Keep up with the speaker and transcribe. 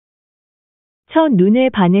첫눈에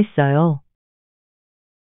반했어요.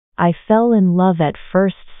 I fell in love at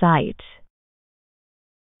first sight.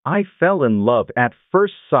 I fell in love at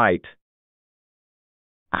first sight.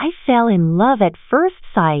 I fell in love at first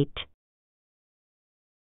sight.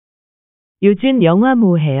 요즘 영화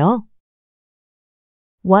뭐 해요?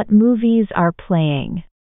 What movies are playing?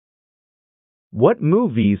 What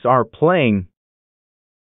movies are playing?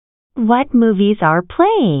 What movies are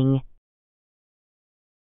playing?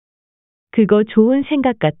 그거 좋은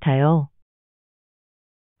생각 같아요.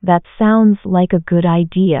 That sounds like a good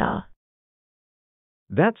idea.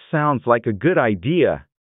 That sounds like a good idea.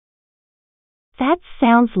 That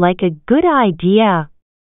sounds like a good idea.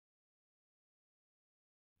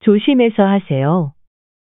 조심해서 하세요.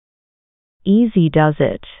 Easy does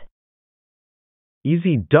it.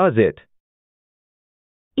 Easy does it.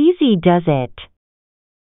 Easy does it.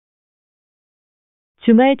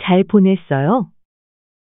 주말 잘 보냈어요?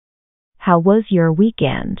 How was your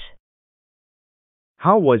weekend?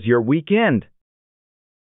 How was your weekend?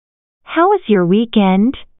 How was your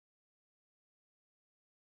weekend?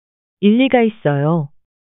 일리가 있어요.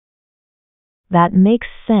 That makes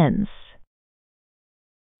sense.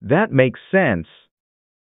 That makes sense.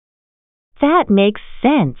 That makes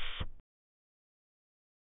sense.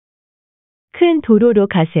 큰 도로로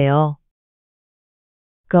가세요.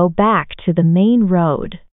 Go back to the main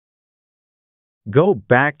road. Go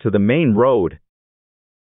back to the main road.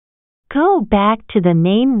 Go back to the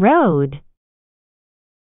main road.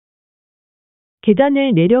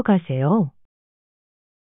 계단을 내려가세요.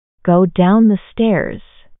 Go down the stairs.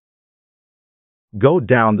 Go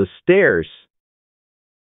down the stairs.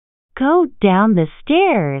 Go down the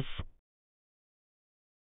stairs.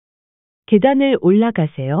 계단을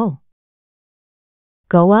올라가세요.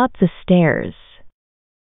 Go up the stairs.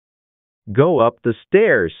 Go up the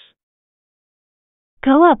stairs.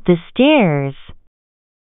 Go up the stairs.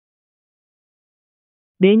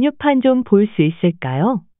 메뉴판 좀 볼 수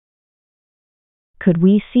있을까요? Could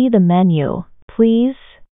we see the menu, please?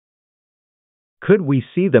 Could we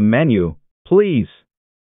see the menu, please?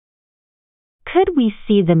 Could we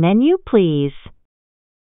see the menu, please?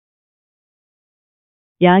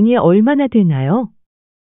 양이 얼마나 되나요?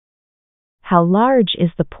 How large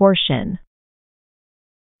is the portion?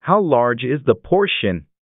 How large is the portion?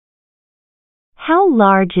 How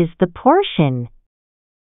large is the portion?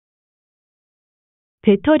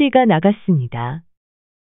 배터리가 나갔습니다.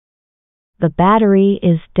 The battery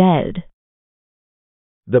is dead.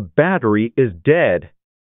 The battery is dead.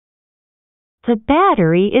 The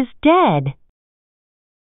battery is dead.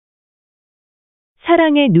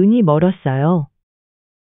 사랑에 눈이 멀었어요.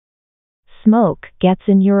 Smoke gets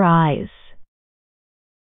in your eyes.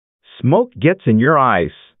 Smoke gets in your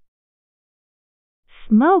eyes.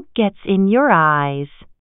 Smoke gets in your eyes.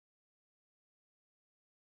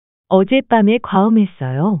 어젯밤에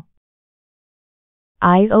과음했어요.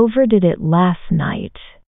 I overdid it last night.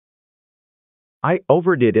 I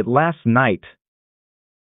overdid it last night.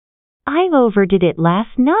 I overdid it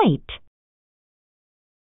last night.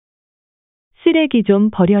 쓰레기 좀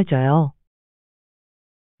버려줘요.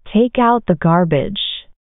 Take out the garbage.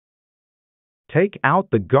 Take out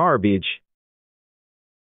the garbage.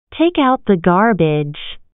 Take out the garbage.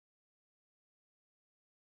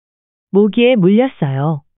 모기에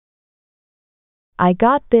물렸어요. I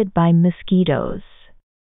got bit by mosquitoes.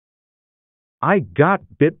 I got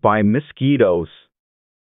bit by mosquitoes.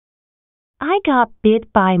 I got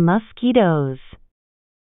bit by mosquitoes.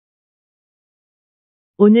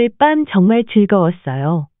 오늘 밤 정말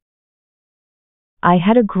즐거웠어요. I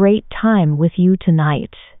had a great time with you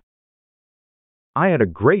tonight. I had a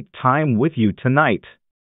great time with you tonight.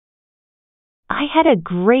 I had a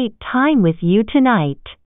great time with you tonight.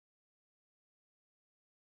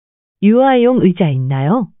 유아용 의자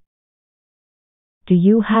있나요? Do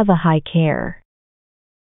you have a high chair?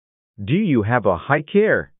 Do you have a high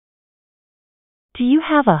chair? Do you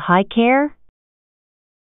have a high chair?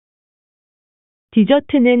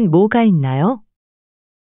 디저트는 뭐가 있나요?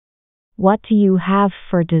 What do you have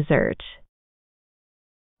for dessert?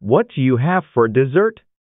 What do you have for dessert?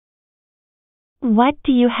 What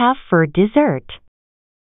do you have for dessert?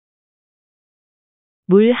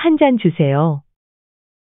 물 한 잔 주세요.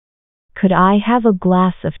 Could I have a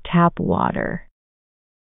glass of tap water?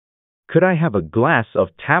 Could I have a glass of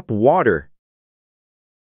tap water?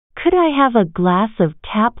 Could I have a glass of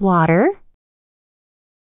tap water?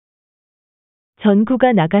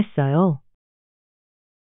 전구가 나갔어요.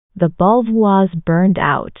 The bulb was burned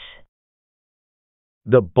out.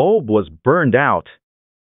 The bulb was burned out.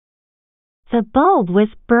 The bulb was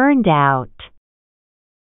burned out.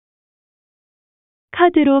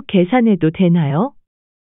 카드로 계산해도 되나요?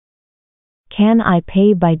 Can I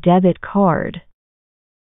pay by debit card?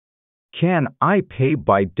 Can I pay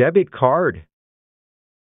by debit card?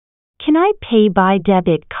 Can I pay by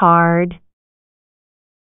debit card?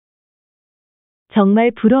 정말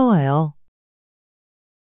부러워요.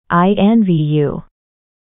 I envy you.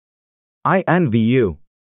 I envy you.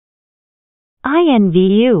 I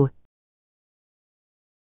envy you.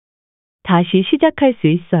 다시 시작할 수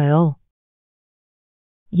있어요.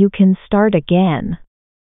 You can start again.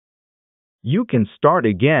 You can start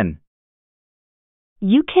again.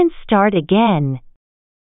 You can start again.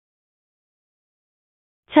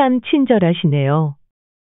 참 친절하시네요.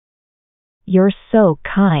 You're so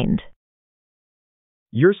kind.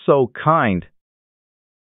 You're so kind.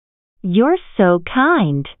 You're so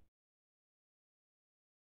kind.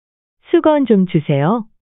 수건 좀 주세요.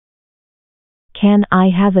 Can I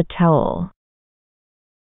have a towel?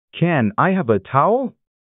 Can I have a towel?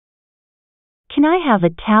 Can I have a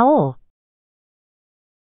towel?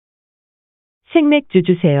 생맥주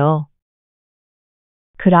주세요.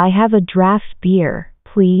 Could I have a draft beer,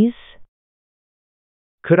 please?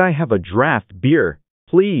 Could I have a draft beer,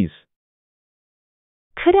 please?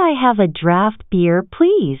 Could I have a draft beer,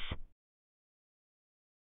 please?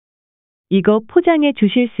 이거 포장해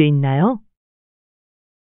주실 수 있나요?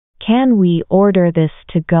 Can we order this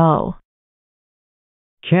to go?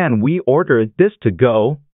 Can we order this to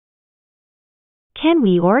go? Can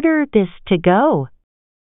we order this to go?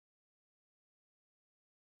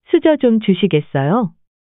 수저 좀 주시겠어요?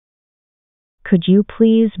 Could you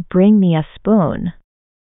please bring me a spoon?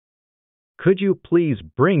 Could you please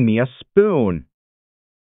bring me a spoon?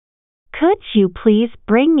 Could you please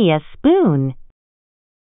bring me a spoon?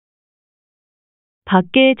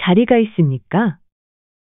 밖에 자리가 있습니까?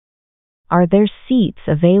 Are there seats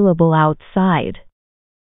available outside?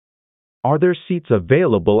 Are there seats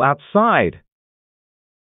available outside?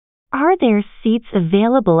 Are there seats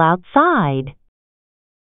available outside?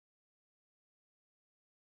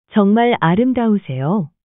 정말 아름다우세요.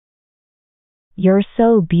 You're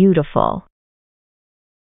so beautiful.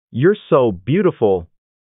 You're so beautiful.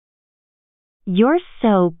 You're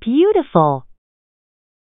so beautiful.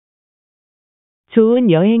 좋은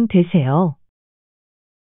여행 되세요.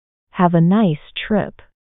 Have a nice trip.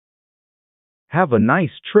 Have a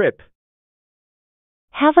nice trip.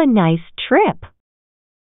 Have a nice trip.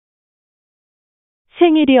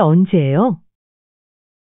 생일이 언제예요?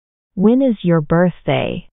 When is your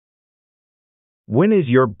birthday? When is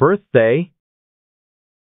your birthday?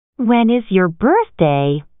 When is your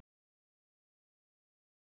birthday?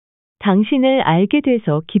 당신을 알게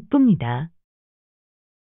돼서 기쁩니다.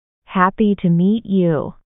 Happy to meet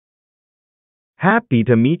you. Happy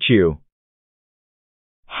to meet you.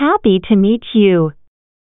 Happy to meet you.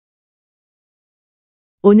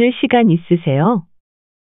 오늘 시간 있으세요?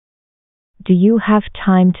 Do you have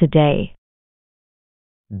time today?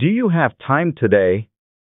 Do you have time today?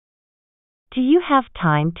 Do you have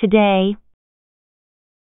time today?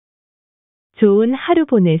 좋은 하루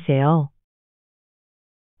보내세요.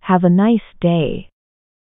 Have a nice day.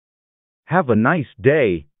 Have a nice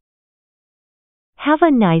day. Have a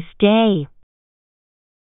nice day.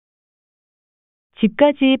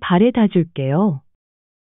 집까지 바래다 줄게요.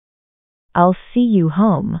 I'll see you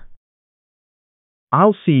home.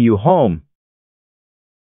 I'll see you home.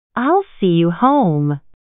 I'll see you home.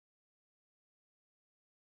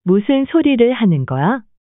 무슨 소리를 하는 거야?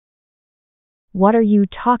 What are you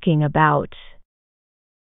talking about?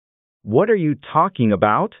 What are you talking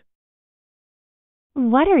about?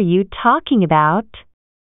 What are you talking about?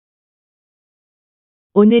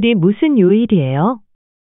 오늘이 무슨 요일이에요?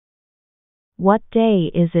 What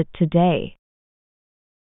day is it today?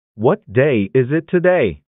 What day is it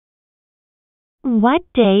today? What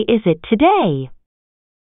day is it today?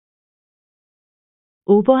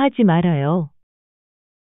 오버하지 말아요.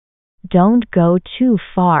 Don't go too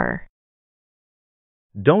far.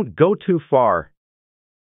 Don't go too far.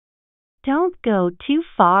 Don't go too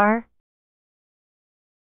far.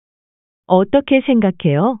 어떻게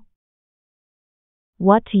생각해요?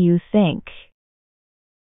 What do you think?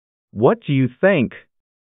 What do you think?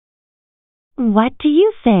 What do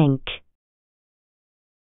you think?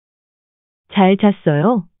 잘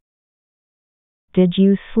잤어요? Did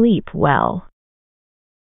you sleep well?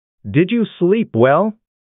 Did you sleep well?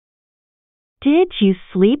 Did you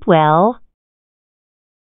sleep well?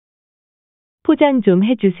 포장 좀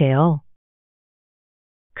해주세요.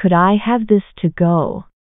 Could I have this to go?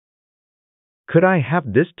 Could I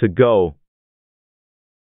have this to go?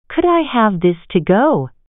 Could I have this to go?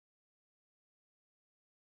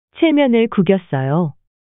 체면을 구겼어요.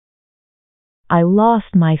 I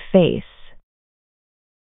lost my face.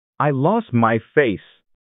 I lost my face.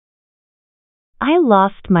 I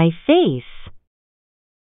lost my face.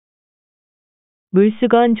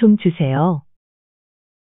 물수건 좀 주세요.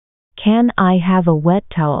 Can I have a wet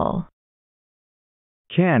towel?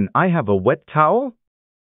 Can I have a wet towel?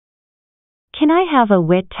 Can I have a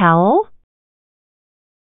wet towel?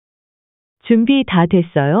 준비 다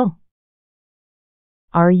됐어요?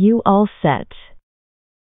 Are you all set?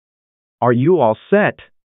 Are you all set?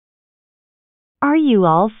 Are you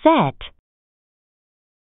all set?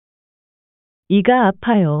 이가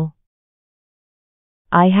아파요.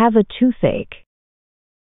 I have a toothache.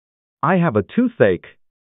 I have a toothache.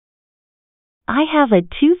 I have a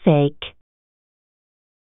toothache.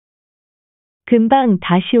 금방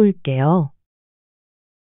다시 올게요.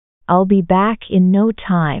 I'll be back in no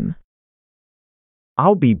time.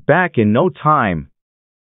 I'll be back in no time.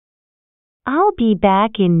 I'll be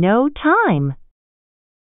back in no time.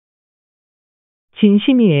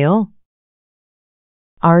 진심이에요.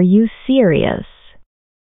 Are you serious?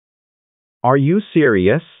 Are you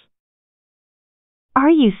serious? Are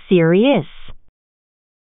you serious?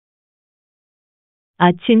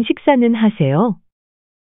 아침 식사는 하세요?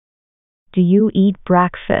 Do you eat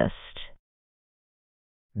breakfast?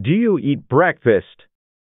 Do you eat breakfast?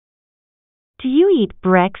 Do you eat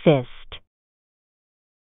breakfast?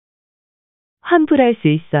 환불할 수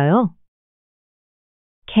있어요?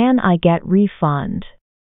 Can I get refund?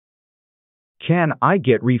 Can I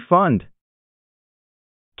get refund?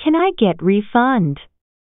 Can I get refund?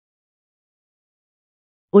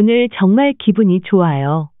 오늘 정말 기분이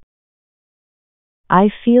좋아요. I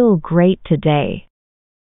feel great today.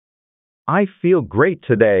 I feel great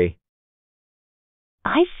today.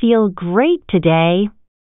 I feel great today.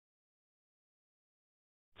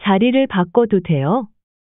 자리를 바꿔도 돼요?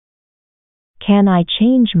 Can I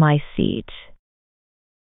change my seat?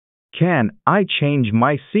 Can I change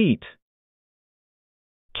my seat?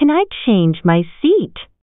 Can I change my seat?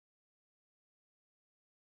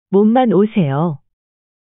 몸만 오세요.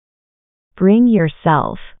 Bring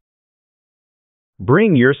yourself.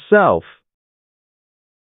 Bring yourself.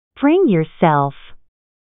 Bring yourself.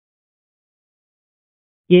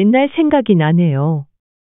 옛날 생각이 나네요.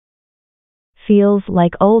 Feels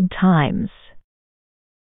like old times.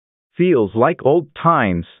 Feels like old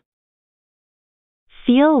times.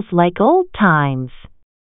 Feels like old times.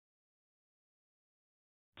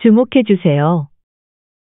 주목해 주세요.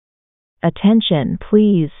 Attention,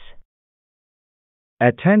 please.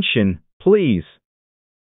 Attention, please.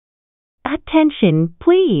 Attention,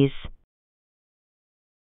 please.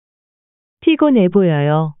 피곤해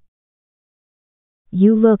보여요.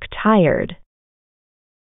 You look tired.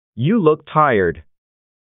 You look tired.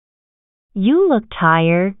 You look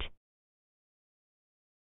tired.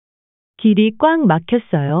 길이 꽉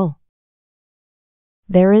막혔어요.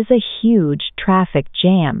 There is a huge traffic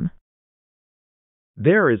jam.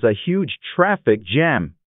 There is a huge traffic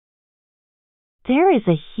jam. There is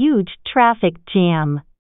a huge traffic jam.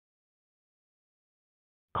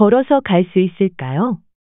 걸어서 갈 수 있을까요?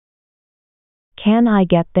 Can I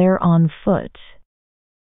get there on foot?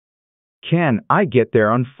 Can I get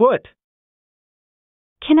there on foot?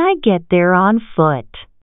 Can I get there on foot?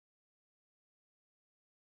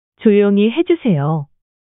 조용히 해주세요.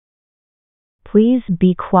 Please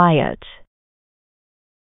be quiet.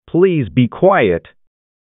 Please be quiet.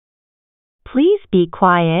 Please be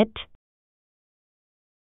quiet.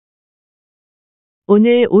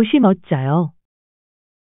 오늘 옷이 멋져요.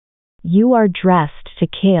 You are dressed to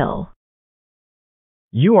kill.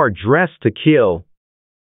 You are dressed to kill.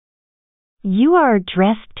 You are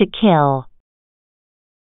dressed to kill.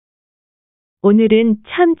 오늘은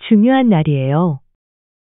참 중요한 날이에요.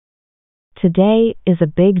 Today is a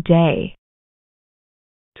big day.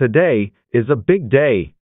 Today is a big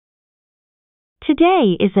day.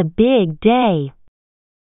 Today is a big day.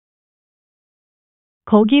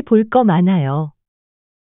 거기 볼 거 많아요.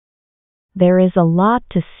 There is a lot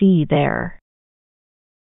to see there.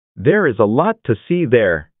 There is a lot to see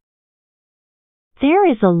there. There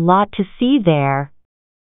is a lot to see there.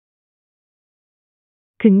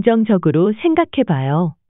 긍정적으로 생각해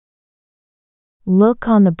봐요. Look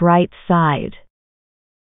on the bright side.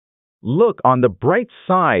 Look on the bright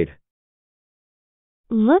side.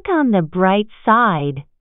 Look on the bright side.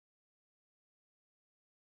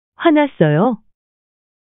 화났어요?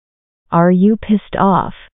 Are you pissed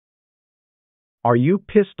off? Are you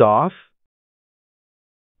pissed off?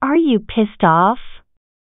 Are you pissed off?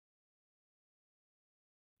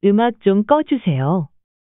 음악 좀 꺼주세요.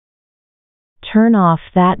 Turn off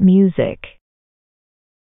that music.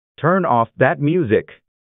 Turn off that music.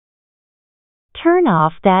 Turn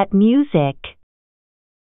off that music.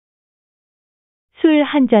 술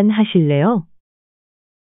한잔 하실래요?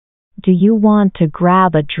 Do you want to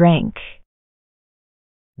grab a drink?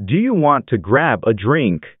 Do you want to grab a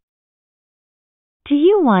drink? Do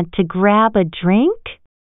you want to grab a drink?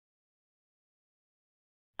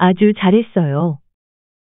 아주 잘했어요.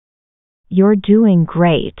 You're doing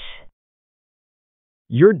great.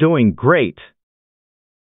 You're doing great.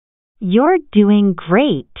 You're doing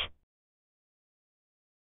great.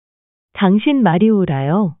 당신 말이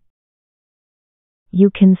옳아요. You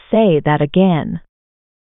can say that again.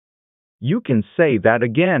 You can say that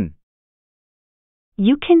again.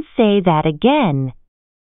 You can say that again.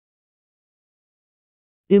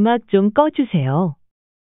 음악 좀 꺼주세요.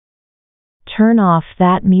 Turn off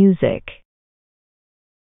that music.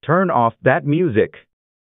 Turn off that music.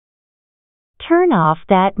 Turn off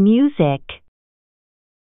that music.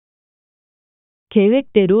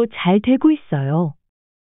 계획대로 잘 되고 있어요.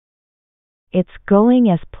 It's going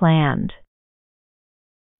as planned.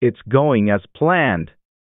 It's going as planned.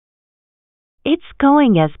 It's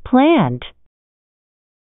going as planned.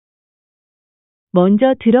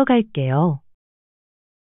 먼저 들어갈게요.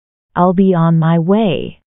 I'll be on my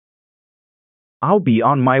way. I'll be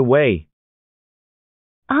on my way.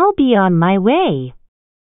 I'll be on my way.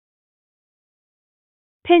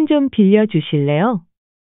 펜 좀 빌려주실래요?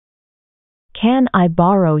 Can I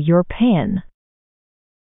borrow your pen?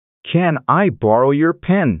 Can I borrow your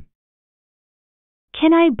pen?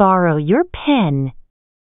 Can I borrow your pen?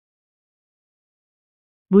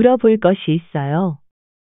 물어볼 것이 있어요.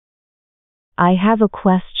 I have a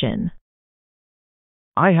question.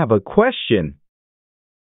 I have a question.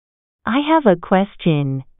 I have a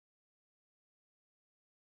question.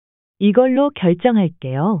 이걸로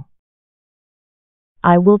결정할게요.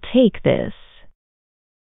 I will take this.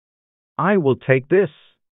 I will take this.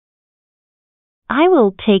 I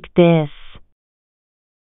will take this.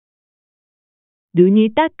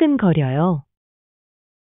 눈이 따끔거려요.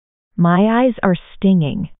 My eyes are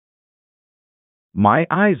stinging. My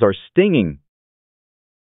eyes are stinging.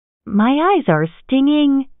 My eyes are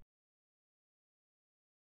stinging.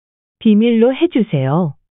 비밀로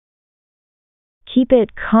해주세요. Keep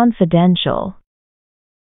it confidential.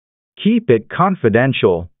 Keep it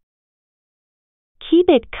confidential. Keep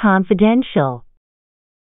it confidential.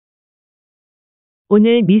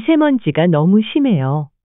 오늘 미세먼지가 너무 심해요.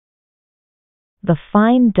 The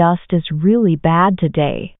fine dust is really bad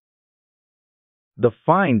today. The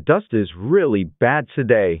fine dust is really bad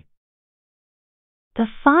today. The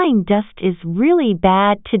fine dust is really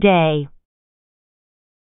bad today.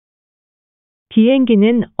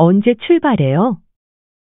 비행기는 언제 출발해요?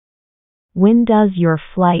 When does your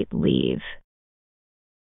flight leave?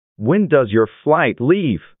 When does your flight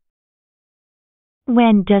leave?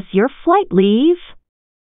 When does your flight leave?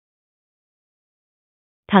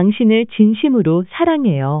 당신을 진심으로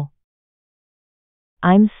사랑해요.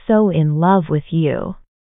 I'm so in love with you.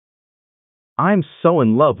 I'm so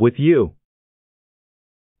in love with you.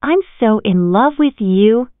 I'm so in love with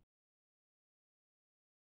you.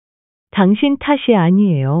 당신 탓이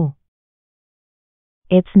아니에요.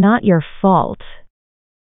 It's not your fault.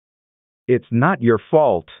 It's not your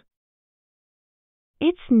fault.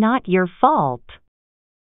 It's not your fault.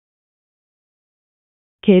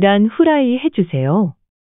 계란 후라이 해주세요.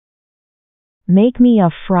 Make me a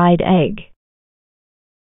fried egg.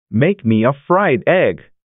 Make me a fried egg.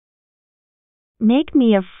 Make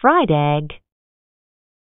me a fried egg.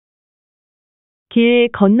 길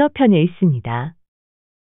건너편에 있습니다.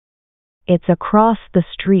 It's across the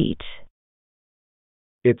street.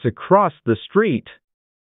 It's across the street.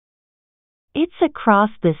 It's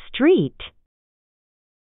across the street.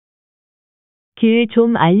 길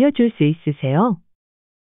좀 알려줄 수 있으세요?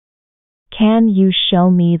 Can you show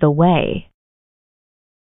me the way?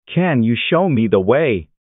 Can you show me the way?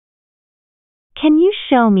 Can you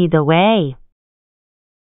show me the way?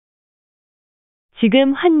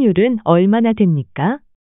 지금 환율은 얼마나 됩니까?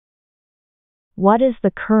 What is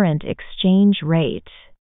the current exchange rate?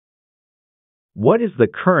 What is the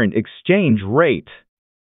current exchange rate?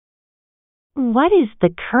 What is the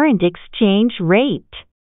current exchange rate?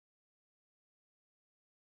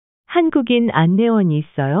 한국인 안내원이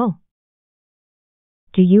있어요?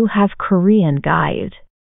 Do you have Korean guide?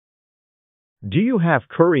 Do you have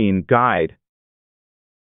Korean guide?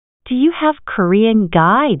 Do you have Korean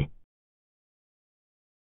guide?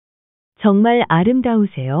 정말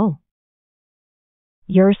아름다우세요.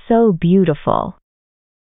 You're so beautiful.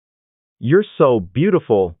 You're so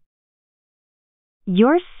beautiful.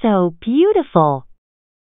 You're so beautiful.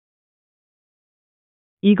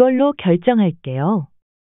 이걸로 결정할게요.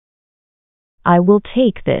 I will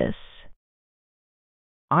take this.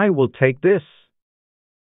 I will take this.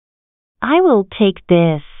 I will take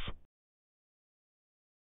this.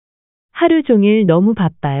 하루 종일 너무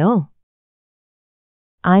바빠요.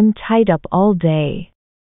 I'm tied up all day.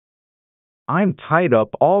 I'm tied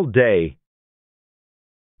up all day.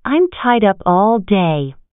 I'm tied up all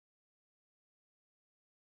day.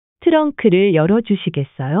 트렁크를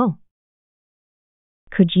열어주시겠어요?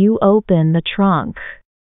 Could you open the trunk?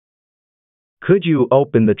 Could you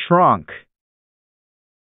open the trunk?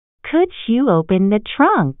 Could you open the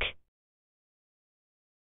trunk?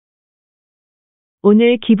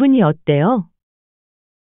 오늘 기분이 어때요?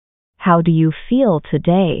 How do you feel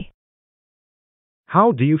today?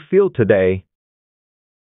 How do you feel today?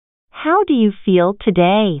 How do you feel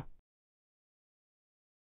today?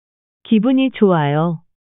 기분이 좋아요.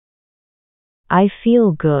 I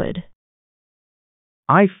feel good.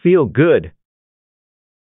 I feel good.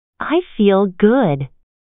 I feel good.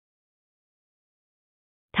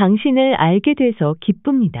 당신을 알게 돼서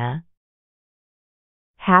기쁩니다.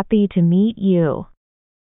 Happy to meet you.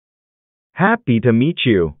 Happy to meet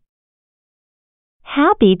you.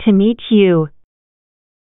 Happy to meet you.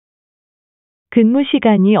 근무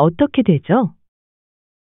시간이 어떻게 되죠?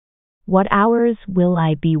 What hours will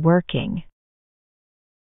I be working?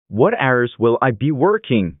 What hours will I be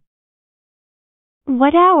working?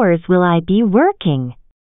 What hours will I be working?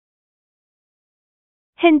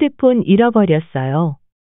 핸드폰 잃어버렸어요.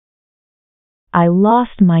 I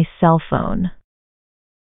lost my cell phone.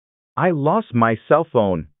 I lost my cell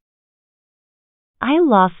phone. I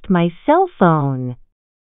lost my cell phone.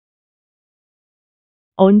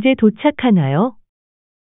 언제 도착하나요?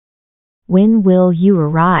 When will you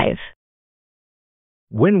arrive?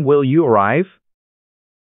 When will you arrive?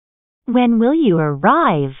 When will you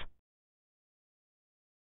arrive?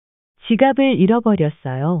 지갑을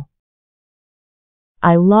잃어버렸어요.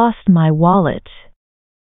 I lost my wallet.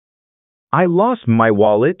 I lost my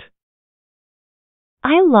wallet.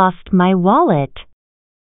 I lost my wallet.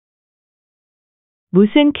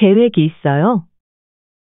 무슨 계획이 있어요?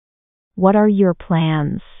 What are your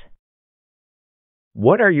plans?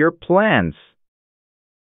 What are your plans?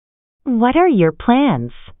 What are your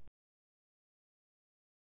plans?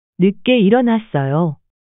 늦게 일어났어요.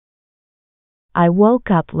 I woke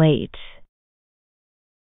up late.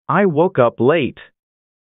 I woke up late.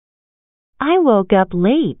 I woke up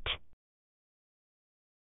late.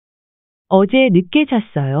 어제 늦게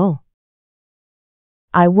잤어요.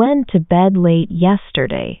 I went to bed late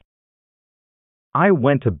yesterday. I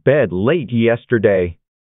went to bed late yesterday.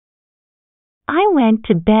 I went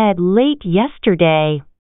to bed late yesterday.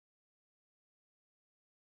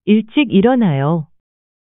 일찍 일어나요.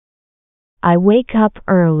 I wake up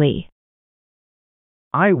early.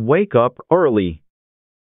 I wake up early.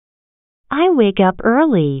 I wake up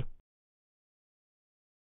early.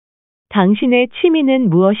 당신의 취미는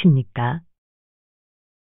무엇입니까?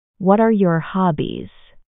 What are your hobbies?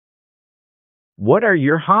 What are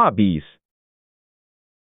your hobbies?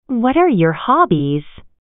 What are your hobbies?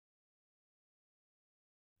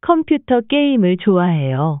 컴퓨터 게임을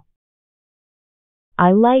좋아해요.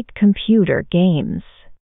 I like computer games.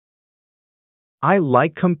 I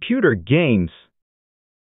like computer games.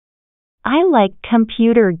 I like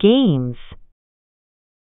computer games.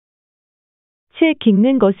 책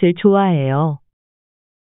읽는 것을 좋아해요.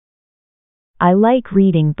 I like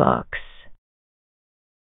reading books.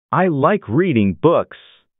 I like reading books.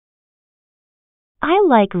 I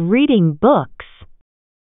like reading books.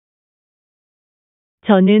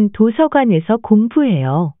 저는 도서관에서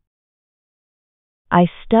공부해요. I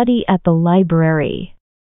study at the library.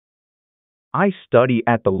 I study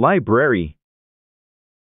at the library.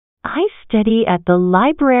 I study at the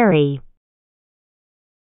library.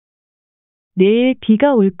 내일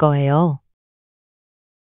비가 올 거예요.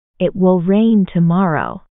 It will rain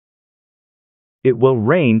tomorrow. It will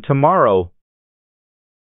rain tomorrow.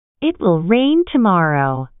 It will rain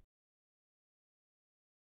tomorrow.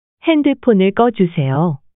 핸드폰을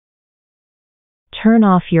꺼주세요. Turn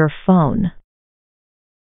off your phone.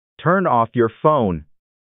 Turn off your phone.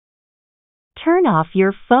 Turn off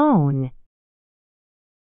your phone.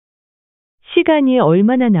 시간이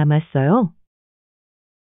얼마나 남았어요?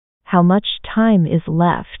 How much time is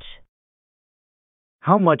left?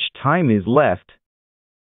 How much time is left?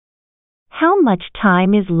 How much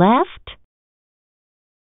time is left?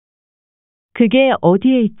 그게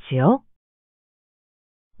어디에 있지요?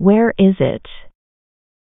 Where is it?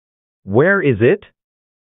 Where is it?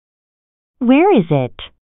 Where is it?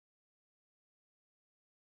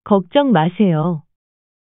 걱정 마세요.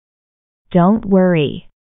 Don't worry.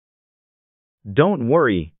 Don't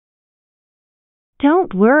worry.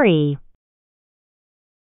 Don't worry.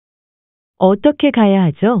 어떻게 가야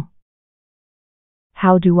하죠?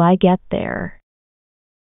 How do I get there?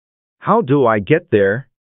 How do I get there?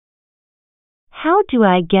 How do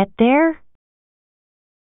I get there?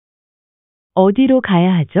 어디로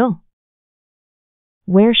가야 하죠?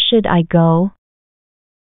 Where should I go?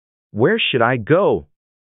 Where should I go?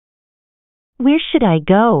 Where should I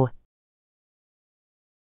go?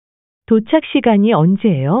 도착 시간이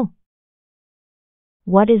언제예요?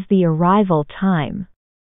 What is the arrival time?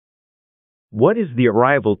 What is the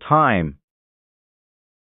arrival time?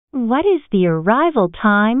 What is the arrival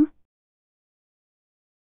time?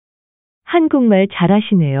 한국말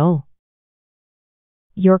잘하시네요.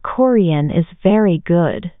 Your Korean is very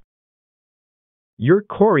good. Your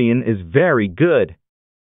Korean is very good.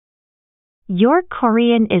 Your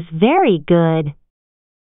Korean is very good.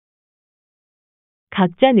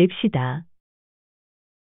 각자 냅시다.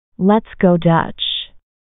 Let's go Dutch.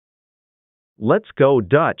 Let's go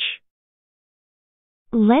Dutch.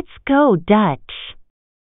 Let's go Dutch.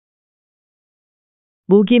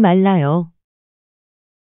 목이 말라요.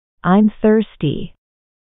 I'm thirsty.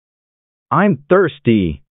 I'm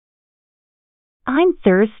thirsty. I'm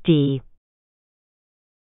thirsty.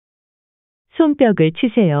 손뼉을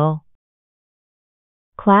치세요.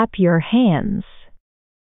 Clap your hands.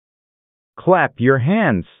 Clap your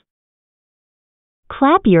hands.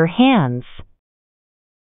 Clap your hands.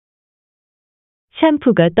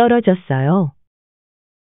 샴푸가 떨어졌어요.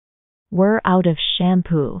 We're out of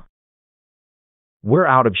shampoo. We're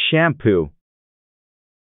out of shampoo.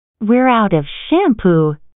 We're out of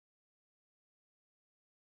shampoo.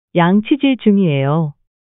 양치질 중이에요.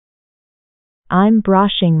 I'm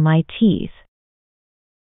brushing my teeth.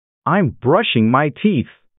 I'm brushing my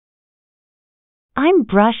teeth. I'm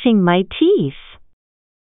brushing my teeth.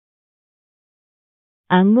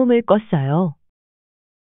 악몽을 꿨어요.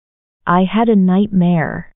 I had a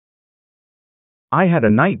nightmare. I had a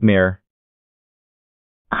nightmare.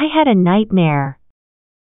 I had a nightmare.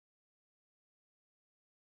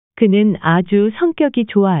 그는 아주 성격이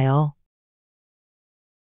좋아요.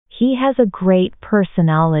 He has a great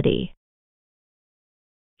personality.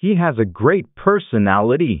 He has a great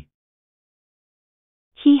personality.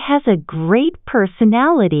 He has a great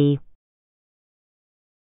personality.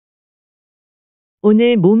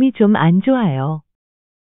 오늘 몸이 좀 안 좋아요.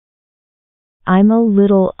 I'm a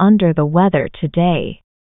little under the weather today.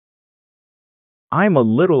 I'm a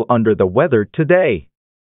little under the weather today.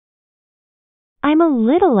 I'm a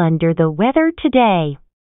little under the weather today.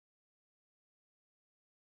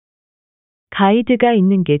 가이드가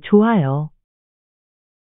있는 게 좋아요.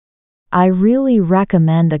 I really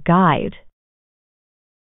recommend a guide.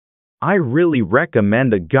 I really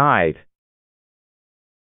recommend a guide.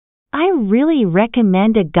 I really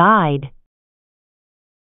recommend a guide.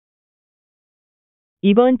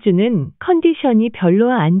 이번 주는 컨디션이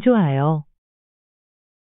별로 안 좋아요.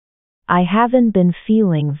 I haven't been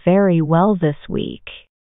feeling very well this week.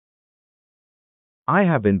 I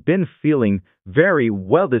haven't been feeling very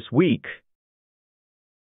well this week.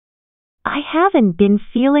 I haven't been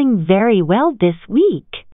feeling very well this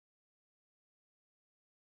week.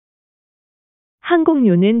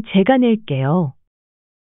 항공료는 제가 낼게요.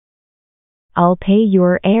 I'll pay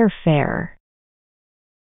your airfare.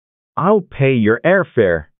 I'll pay your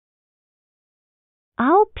airfare.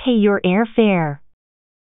 I'll pay your airfare.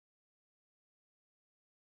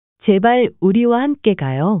 제발 우리와 함께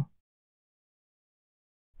가요.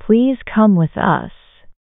 Please come with us.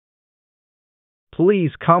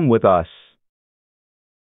 Please come with us.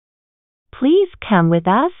 Please come with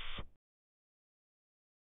us.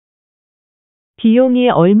 비용이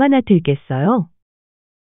얼마나 들겠어요?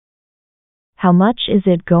 How much is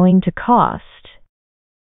it going to cost?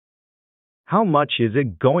 How much is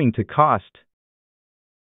it going to cost?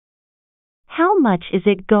 How much is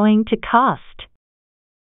it going to cost?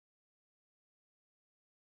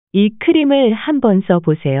 이 크림을 한번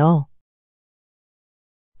써보세요.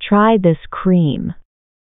 Try this cream.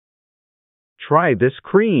 Try this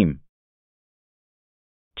cream.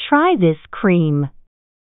 Try this cream.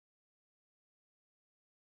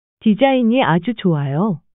 디자인이 아주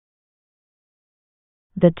좋아요.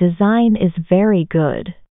 The design is very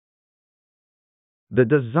good. The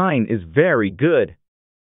design is very good.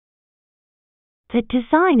 The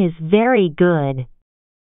design is very good.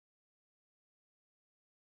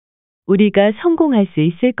 우리가 성공할 수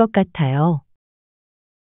있을 것 같아요.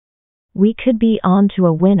 We could be on to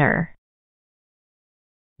a winner.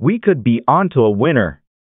 We could be onto a winner.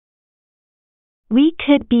 We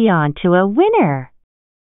could be on to a winner.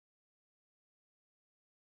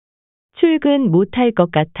 출근 못할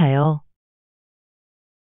것 같아요.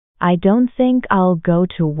 I don't think I'll go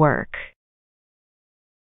to work.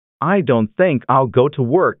 I don't think I'll go to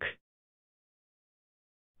work.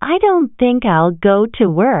 I don't think I'll go to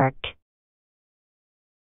work.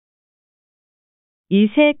 이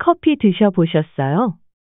새 커피 드셔보셨어요?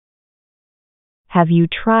 Have you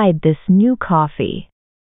tried this new coffee?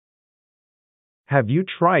 Have you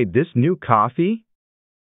tried this new coffee?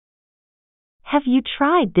 Have you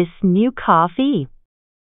tried this new coffee?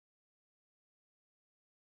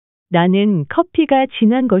 나는 커피가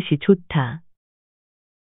진한 것이 좋다.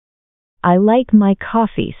 I like my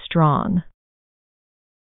coffee strong.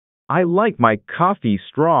 I like my coffee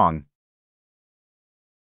strong.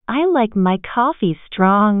 I like my coffee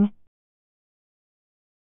strong.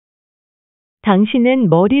 당신은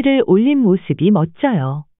머리를 올린 모습이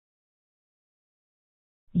멋져요.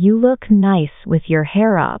 You look nice with your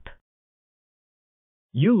hair up.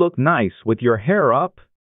 You look nice with your hair up.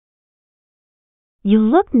 You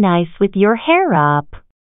look nice with your hair up.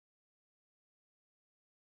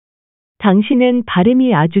 당신은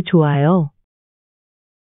발음이 아주 좋아요.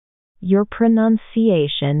 Your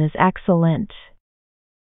pronunciation is excellent.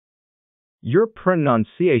 Your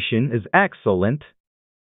pronunciation is excellent.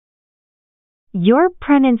 Your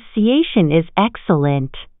pronunciation is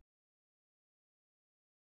excellent.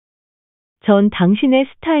 전 당신의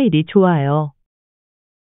스타일이 좋아요.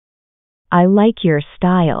 I like your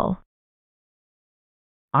style.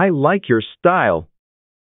 I like your style.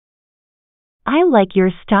 I like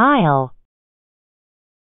your style.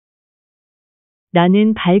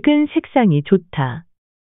 나는 밝은 색상이 좋다.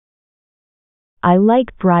 I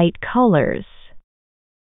like bright colors.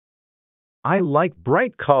 I like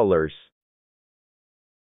bright colors.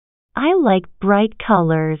 I like bright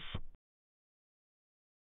colors.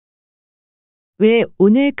 왜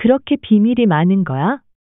오늘 그렇게 비밀이 많은 거야?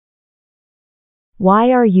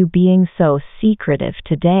 Why are you being so secretive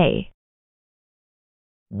today?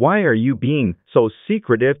 Why are you being so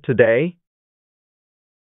secretive today?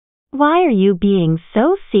 Why are you being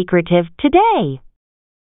so secretive today?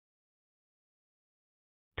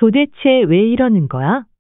 도대체 왜 이러는 거야?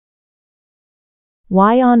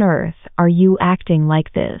 Why on earth are you acting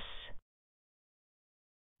like this?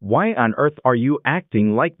 Why on earth are you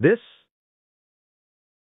acting like this?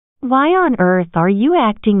 Why on earth are you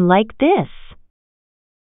acting like this?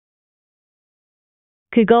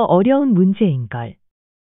 그거 어려운 문제인걸.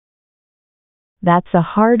 That's a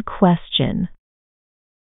hard question.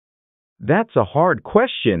 That's a hard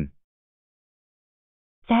question.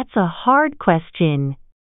 That's a hard question.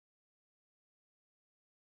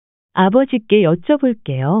 아버지께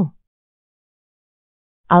여쭤볼게요.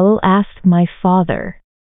 I'll ask my father.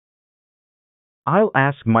 I'll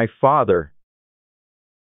ask my father.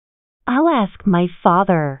 I'll ask my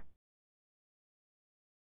father.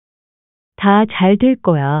 다 잘 될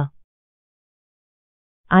거야.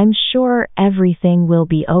 I'm sure everything will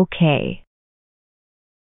be okay.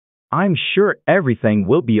 I'm sure everything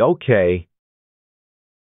will be okay.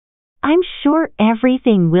 I'm sure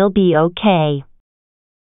everything will be okay.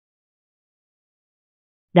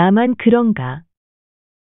 나만 그런가?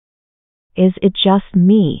 Is it just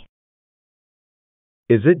me?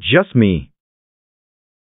 Is it just me?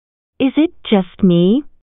 Is it just me?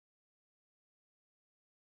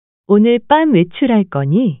 오늘 밤 외출할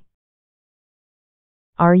거니?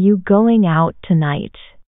 Are you going out tonight?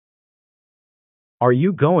 Are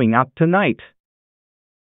you going out tonight?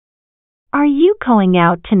 Are you going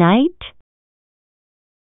out tonight?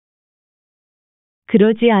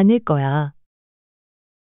 그러지 않을 거야.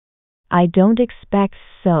 I don't expect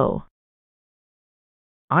so.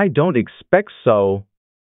 I don't expect so.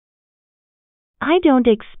 I don't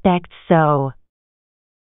expect so.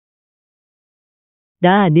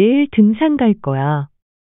 나 내일 등산 갈 거야.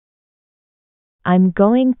 I'm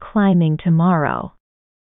going climbing tomorrow.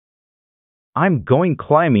 I'm going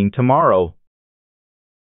climbing tomorrow.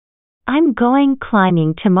 I'm going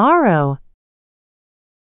climbing tomorrow.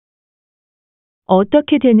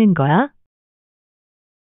 어떻게 되는 거야?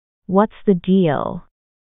 What's the deal?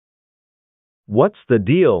 What's the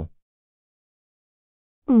deal?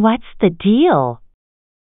 What's the deal?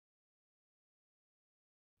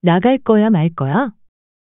 나갈 거야 말 거야?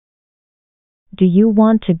 Do you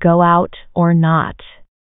want to go out or not?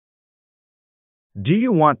 Do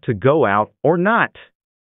you want to go out or not?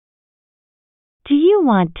 Do you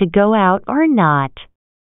want to go out or not?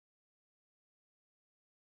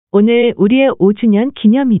 오늘 우리의 5주년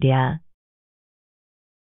기념일이야.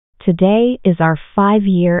 Today is our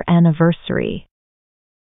 5-year anniversary.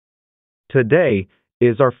 Today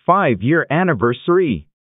is our 5-year anniversary.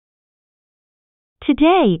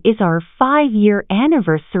 Today is our 5-year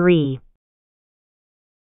anniversary.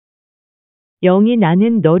 영희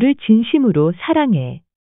나는 너를 진심으로 사랑해.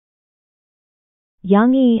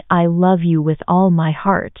 Youngie, I love you with all my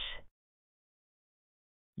heart.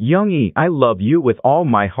 Youngie, I love you with all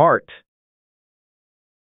my heart.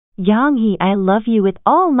 Youngie, I love you with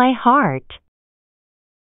all my heart.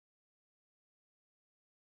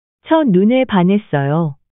 첫눈에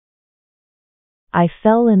반했어요. I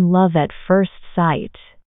fell in love at first sight.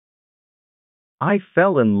 I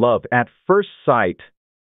fell in love at first sight.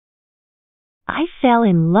 I fell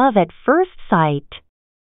in love at first sight.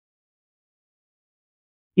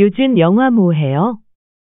 요즘 영화 뭐 해요?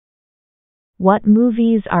 What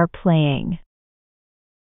movies are playing?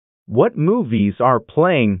 What movies are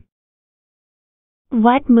playing?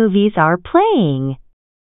 What movies are playing?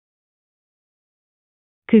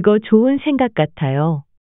 그거 좋은 생각 같아요.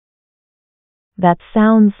 That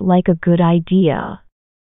sounds like a good idea.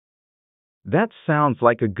 That sounds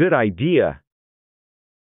like a good idea.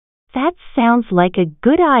 That sounds like a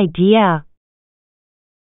good idea.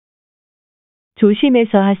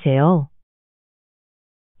 조심해서 하세요.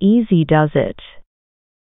 Easy does it.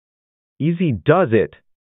 Easy does it.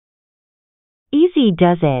 Easy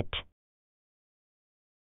does it.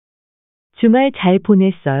 주말 잘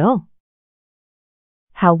보냈어요?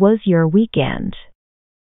 How was your weekend?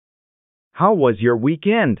 How was your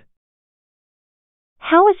weekend?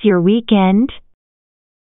 How was your weekend?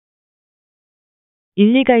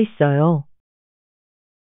 일리가 있어요.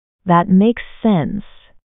 That makes sense.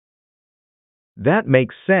 That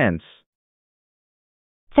makes sense.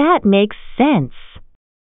 That makes sense.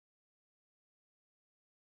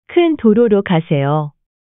 큰 도로로 가세요.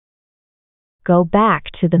 Go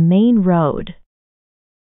back to the main road.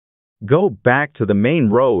 Go back to the main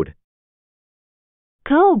road.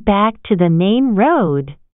 Go back to the main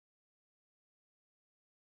road.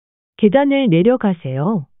 계단을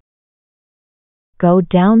내려가세요. Go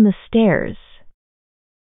down the stairs.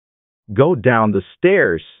 Go down the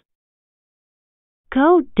stairs.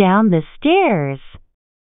 Go down the stairs.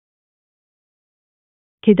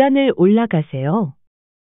 계단을 올라가세요.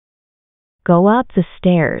 Go up the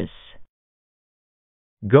stairs.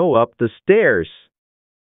 Go up the stairs.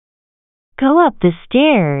 Go up the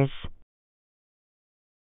stairs.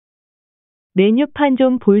 메뉴판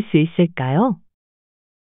좀 볼 수 있을까요?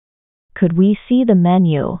 Could we see the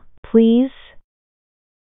menu, please?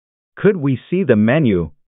 Could we see the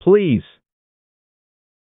menu, please?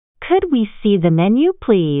 Could we see the menu,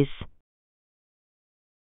 please?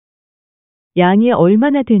 양이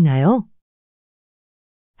얼마나 되나요?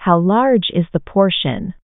 How large is the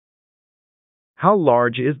portion? How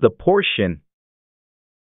large is the portion?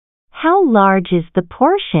 How large is the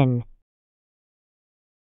portion?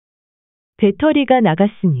 배터리가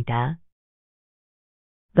나갔습니다.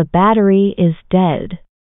 The battery is dead.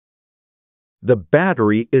 The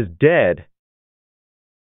battery is dead.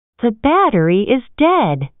 The battery is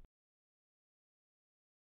dead.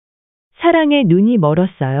 사랑에 눈이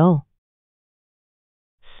멀었어요.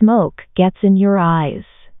 Smoke gets in your eyes.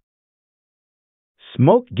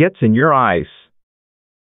 Smoke gets in your eyes.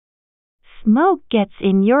 Smoke gets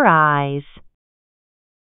in your eyes.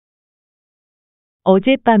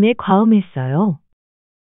 어젯밤에 과음했어요.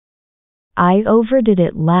 I overdid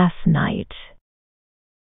it last night.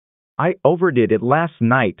 I overdid it last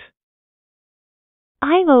night.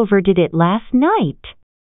 I overdid it last night.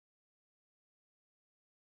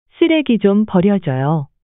 쓰레기 좀 버려줘요.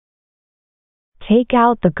 Take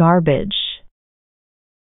out the garbage.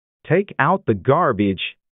 Take out the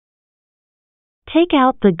garbage. Take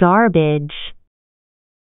out the garbage.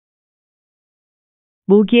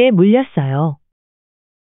 모기에 물렸어요.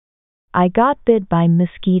 I got bit by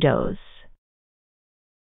mosquitoes.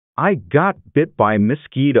 I got bit by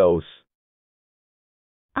mosquitoes.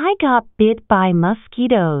 I got bit by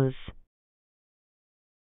mosquitoes.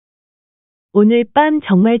 오늘 밤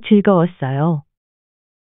정말 즐거웠어요.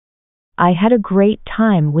 I had a great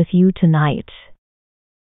time with you tonight.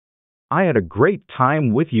 I had a great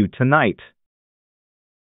time with you tonight.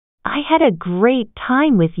 I had a great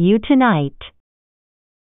time with you tonight.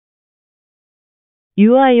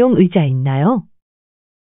 유아용 의자 있나요?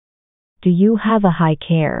 Do you have a high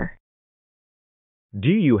chair?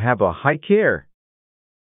 Do you have a high chair?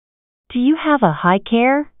 Do you have a high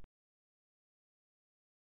chair?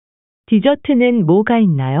 디저트는 뭐가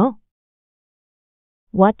있나요?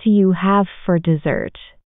 What do you have for dessert?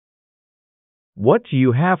 What do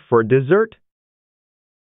you have for dessert?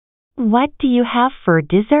 What do you have for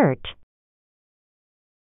dessert?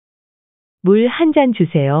 물 한 잔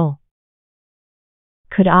주세요.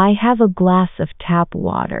 Could I have a glass of tap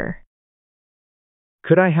water?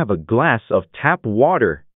 Could I have a glass of tap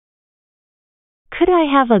water? Could I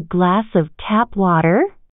have a glass of tap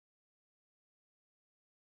water?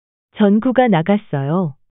 전구가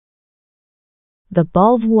나갔어요. The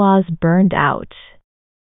bulb was burned out.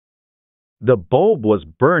 The bulb was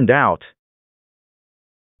burned out.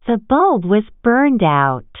 The bulb was burned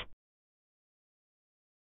out.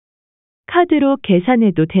 카드로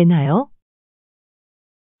계산해도 되나요?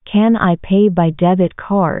 Can I pay by debit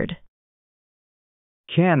card?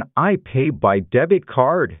 Can I pay by debit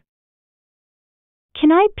card?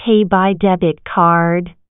 Can I pay by debit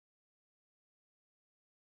card?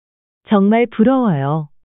 정말 부러워요.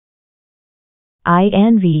 I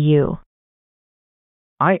envy you.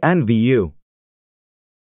 I envy you.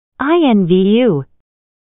 I envy you.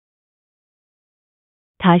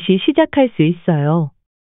 다시 시작할 수 있어요.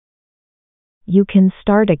 You can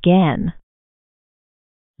start again.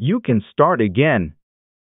 You can start again.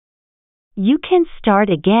 You can start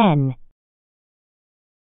again.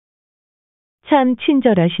 참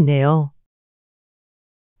친절하시네요.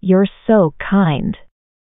 You're so kind.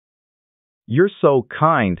 You're so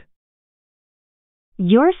kind.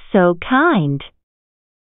 You're so kind.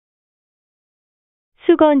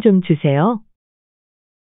 수건 좀 주세요.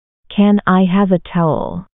 Can I have a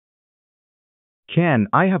towel? Can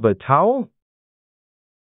I have a towel?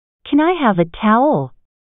 Can I have a towel?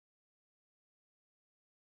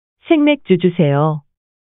 생맥주 주세요.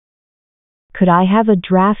 Could I have a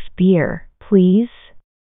draft beer, please?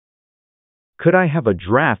 Could I have a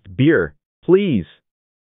draft beer, please?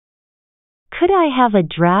 Could I have a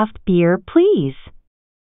draft beer, please?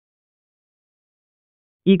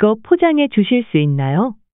 이거 포장해 주실 수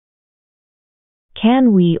있나요?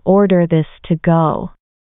 Can we order this to go?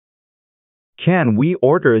 Can we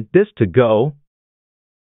order this to go?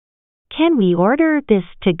 Can we order this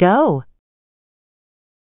to go?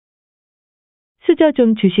 수저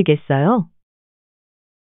좀 주시겠어요?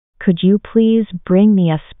 Could you please bring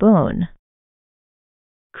me a spoon?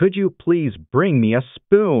 Could you please bring me a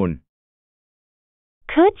spoon?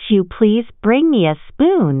 Could you please bring me a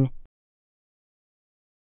spoon?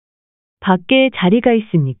 밖에 자리가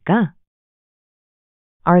있습니까?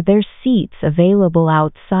 Are there seats available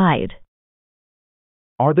outside?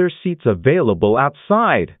 Are there seats available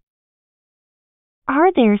outside?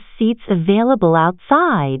 Are there seats available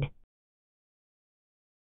outside?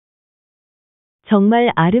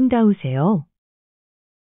 정말 아름다우세요.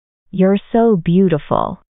 You're so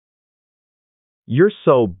beautiful. You're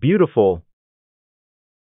so beautiful.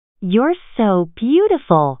 You're so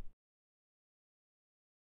beautiful.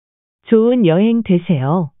 좋은 여행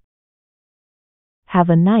되세요.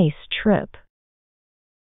 Have a nice trip.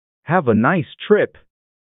 Have a nice trip.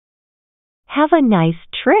 Have a nice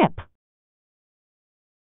trip.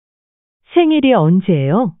 생일이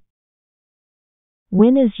언제예요?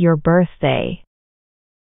 When is your birthday?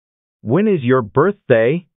 When is your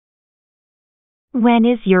birthday? When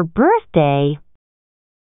is your birthday?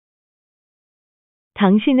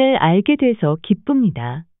 당신을 알게 돼서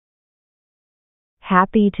기쁩니다.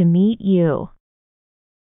 Happy to meet you.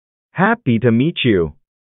 Happy to meet you.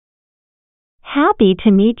 Happy to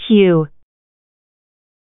meet you.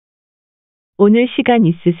 오늘 시간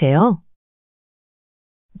있으세요?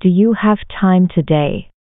 Do you have time today?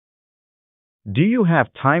 Do you have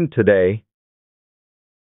time today?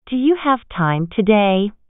 Do you have time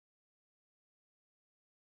today?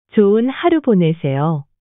 좋은 하루 보내세요.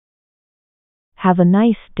 Have a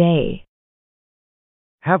nice day.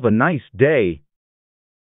 Have a nice day.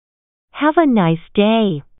 Have a nice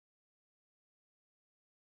day.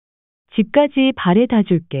 집까지 바래다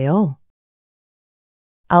줄게요.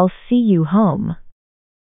 I'll see you home.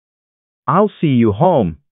 I'll see you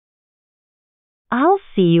home. I'll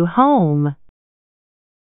see you home.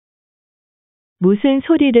 무슨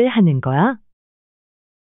소리를 하는 거야?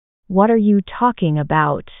 What are you talking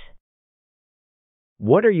about?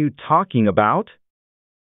 What are you talking about?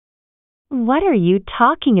 What are you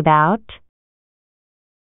talking about?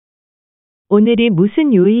 오늘이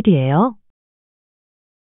무슨 요일이에요?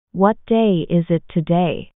 What day is it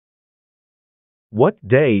today? What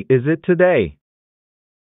day is it today?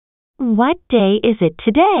 What day is it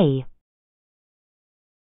today?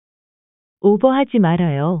 오버하지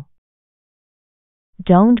말아요.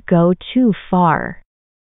 Don't go too far.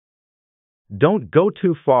 Don't go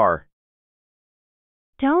too far.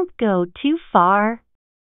 Don't go too far.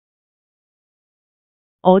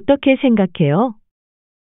 어떻게 생각해요?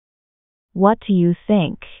 What do you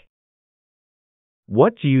think?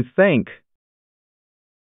 What do you think?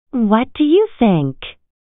 What do you think?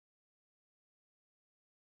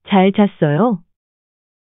 잘 잤어요?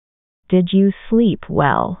 Did you sleep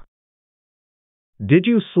well? Did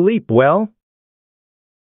you sleep well?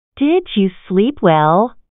 Did you sleep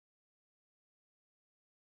well?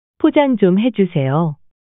 포장 좀 해주세요.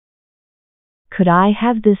 Could I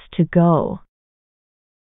have this to go?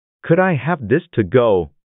 Could I have this to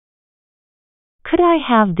go? Could I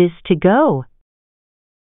have this to go?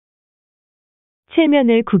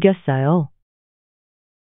 체면을 구겼어요.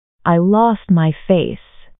 I lost my face.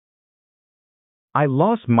 I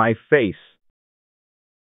lost my face.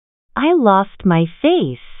 I lost my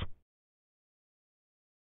face.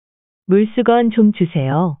 물수건 좀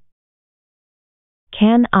주세요.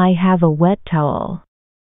 Can I have a wet towel?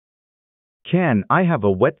 Can I have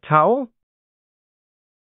a wet towel?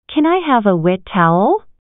 Can I have a wet towel?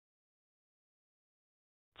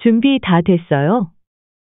 준비 다 됐어요?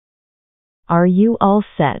 Are you all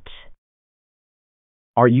set?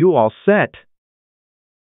 Are you all set?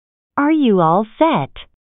 Are you all set?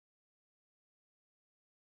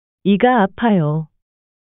 이가 아파요.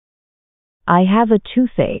 I have a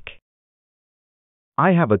toothache.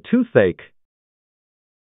 I have a toothache.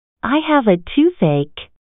 I have a toothache.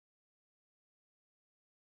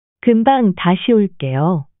 금방 다시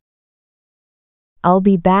올게요. I'll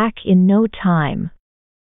be back in no time.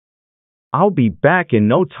 I'll be back in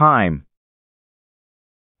no time.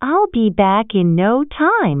 I'll be back in no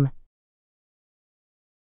time.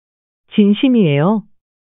 진심이에요.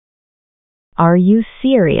 Are you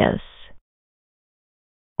serious?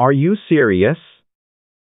 Are you serious?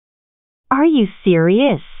 Are you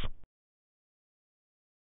serious?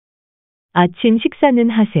 아침 식사는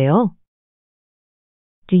하세요?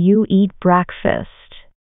 Do you eat breakfast?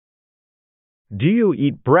 Do you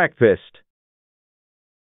eat breakfast?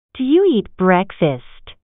 Do you eat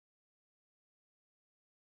breakfast?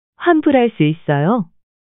 환불할 수 있어요?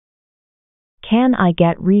 Can I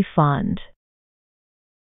get refund?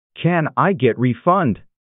 Can I get refund?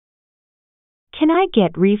 Can I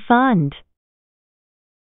get refund?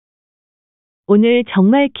 오늘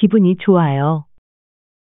정말 기분이 좋아요.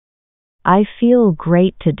 I feel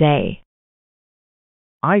great today.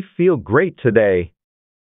 I feel great today.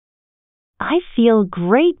 I feel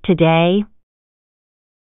great today.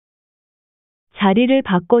 자리를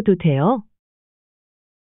바꿔도 돼요?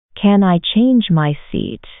 Can I change my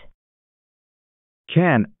seat?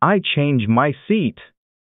 Can I change my seat?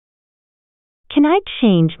 Can I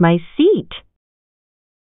change my seat?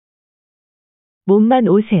 몸만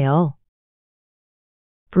오세요.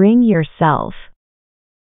 Bring yourself.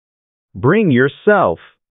 Bring yourself.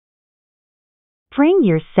 Bring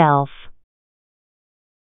yourself.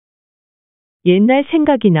 옛날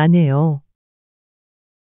생각이 나네요.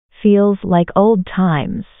 Feels like old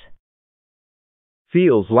times.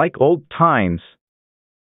 Feels like old times.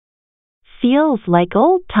 Feels like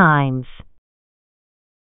old times.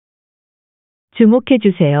 주목해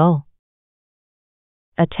주세요.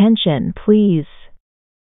 Attention, please.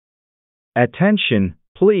 Attention,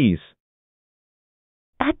 please.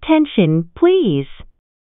 Attention, please.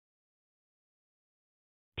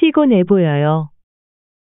 피곤해 보여요.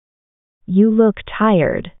 You look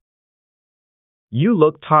tired. You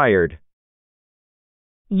look tired.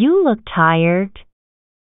 You look tired.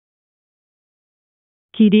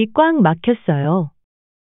 길이 꽉 막혔어요.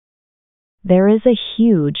 There is a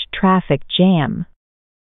huge traffic jam.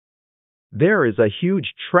 There is a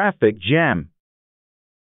huge traffic jam.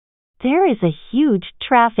 There is a huge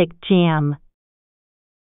traffic jam.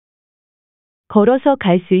 걸어서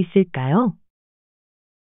갈 수 있을까요?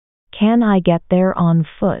 Can I get there on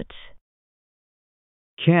foot?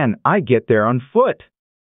 Can I get there on foot?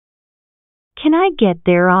 Can I get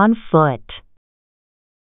there on foot?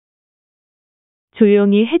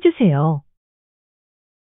 조용히 해주세요.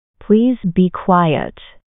 Please be quiet.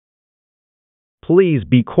 Please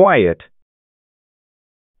be quiet.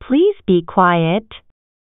 Please be quiet.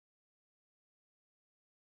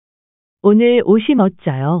 오늘 옷이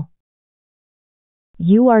멋져요.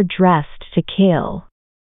 You are dressed to kill.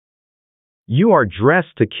 You are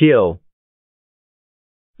dressed to kill.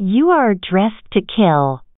 You are dressed to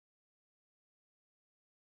kill.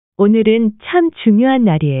 오늘은 참 중요한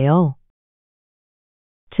날이에요.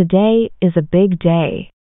 Today is a big day.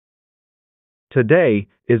 Today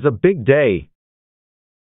is a big day.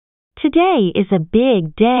 Today is a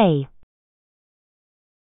big day.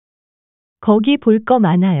 거기 볼 거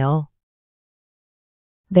많아요.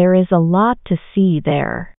 There is a lot to see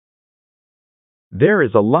there. There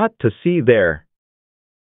is a lot to see there.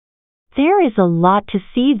 There is a lot to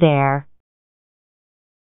see there.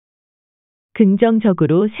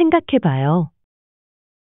 긍정적으로 생각해 봐요.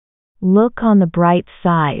 Look on the bright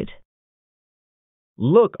side.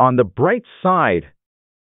 Look on the bright side.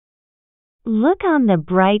 Look on the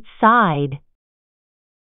bright side.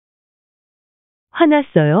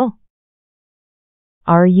 화났어요?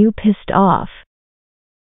 Are you pissed off?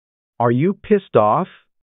 Are you pissed off?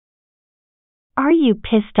 Are you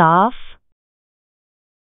pissed off?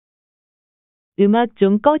 음악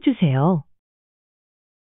좀 꺼주세요.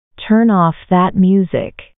 Turn off that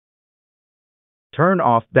music. Turn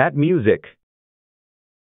off that music.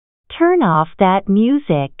 Turn off that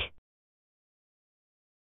music.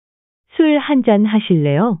 술 한잔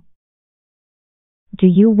하실래요? Do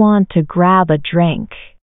you want to grab a drink?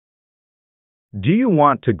 Do you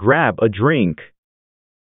want to grab a drink?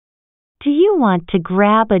 Do you want to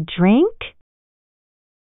grab a drink?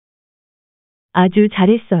 아주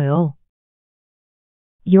잘했어요.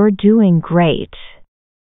 You're doing great.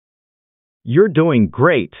 You're doing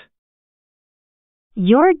great.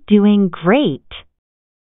 You're doing great.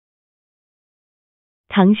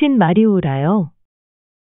 당신 말이 옳아요.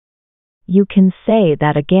 You can say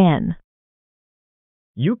that again.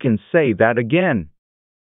 You can say that again.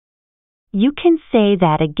 You can say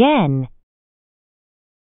that again.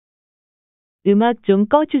 음악 좀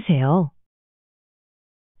꺼주세요.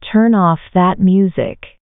 Turn off that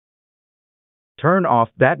music. Turn off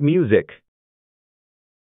that music.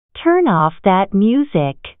 Turn off that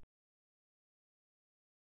music.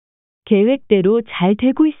 계획대로 잘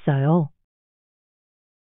되고 있어요.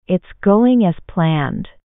 It's going as planned.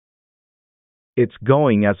 It's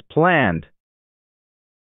going as planned.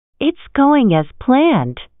 It's going as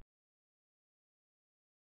planned.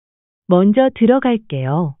 먼저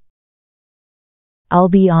들어갈게요. I'll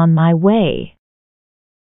be on my way.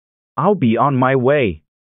 I'll be on my way.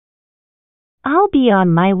 I'll be on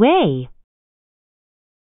my way.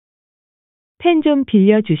 펜 좀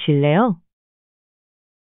빌려주실래요?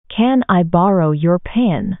 Can I borrow your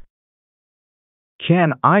pen?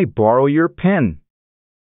 Can I borrow your pen?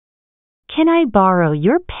 Can I borrow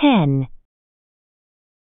your pen?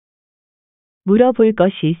 물어볼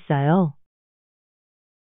것이 있어요.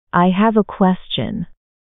 I have a question.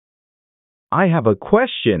 I have a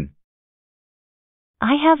question.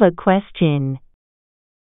 I have a question.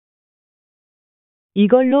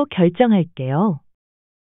 이걸로 결정할게요.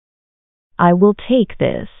 I will take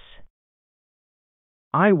this.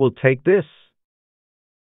 I will take this.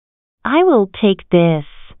 I will take this.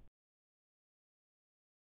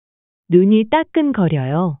 눈이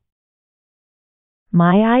따끔거려요.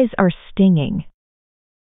 My eyes are stinging.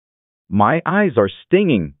 My eyes are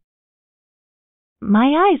stinging.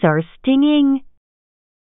 My eyes are stinging.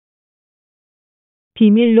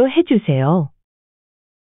 비밀로 해주세요.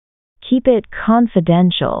 Keep it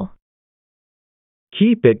confidential.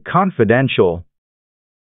 Keep it confidential.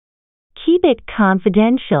 Keep it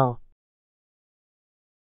confidential.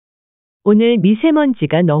 오늘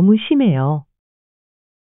미세먼지가 너무 심해요.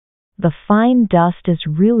 The fine dust is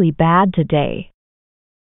really bad today.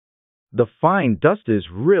 The fine dust is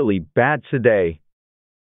really bad today.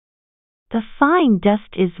 The fine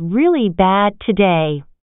dust is really bad today.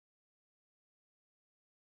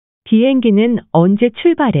 비행기는 언제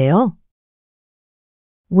출발해요?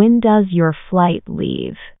 When does your flight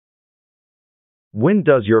leave? When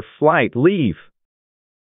does your flight leave?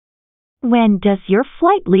 When does your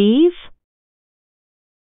flight leave?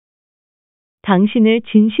 당신을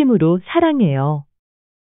진심으로 사랑해요.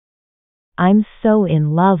 I'm so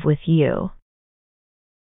in love with you.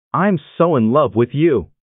 I'm so in love with you.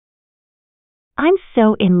 I'm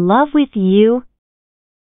so in love with you.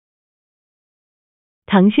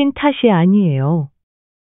 당신 탓이 아니에요.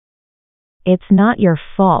 It's not your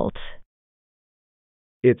fault.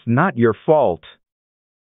 It's not your fault.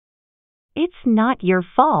 It's not your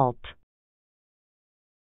fault.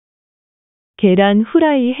 계란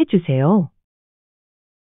후라이 해주세요.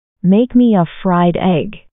 Make me a fried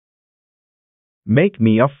egg. Make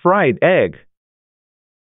me a fried egg.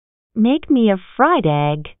 Make me a fried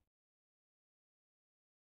egg.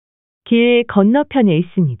 길 건너편에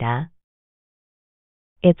있습니다.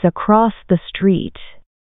 It's across the street.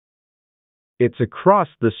 It's across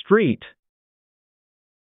the street.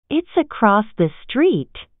 It's across the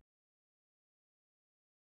street.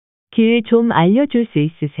 길 좀 알려줄 수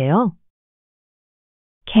있으세요?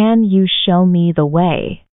 Can you show me the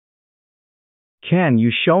way? Can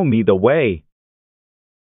you show me the way?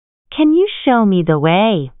 Can you show me the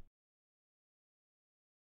way?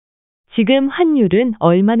 지금 환율은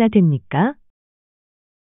얼마나 됩니까?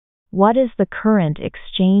 What is the current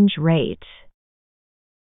exchange rate?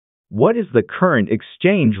 What is the current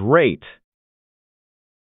exchange rate?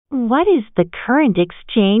 What is the current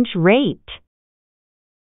exchange rate?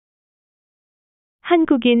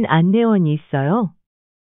 한국인 안내원이 있어요?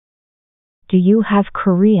 Do you have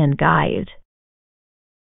Korean guide?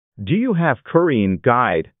 Do you have Korean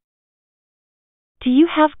guide? Do you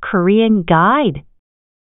have Korean guide?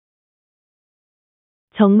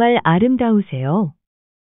 정말 아름다우세요.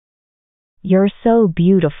 You're so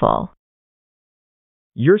beautiful.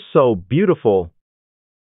 You're so beautiful.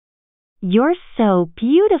 You're so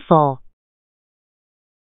beautiful.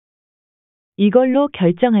 이걸로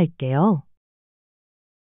결정할게요.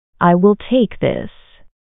 I will take this.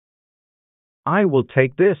 I will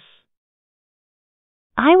take this.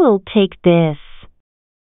 I will take this.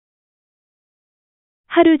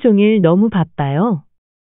 하루 종일 너무 바빠요.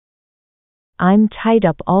 I'm tied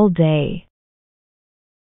up all day.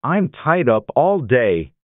 I'm tied up all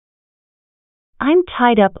day. I'm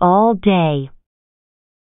tied up all day.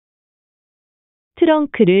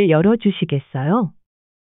 트렁크를 열어주시겠어요?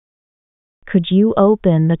 Could you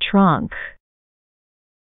open the trunk?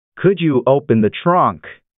 Could you open the trunk?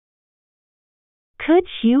 Could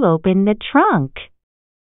you open the trunk?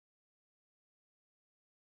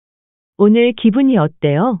 오늘 기분이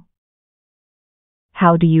어때요?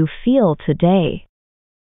 How do you feel today?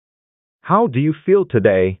 How do you feel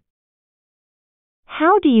today?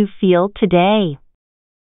 How do you feel today?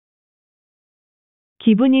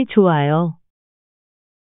 기분이 좋아요.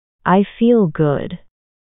 I feel good.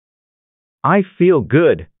 I feel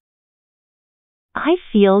good. I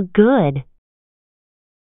feel good.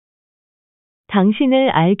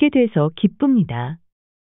 당신을 알게 돼서 기쁩니다.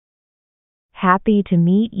 Happy to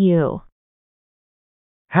meet you.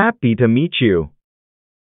 Happy to meet you.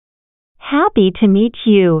 Happy to meet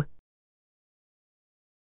you.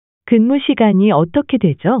 근무 시간이 어떻게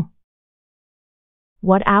되죠?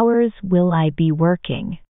 What hours will I be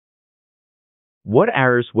working? What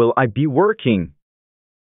hours will I be working?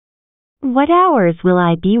 What hours will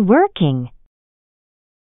I be working?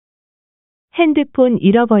 핸드폰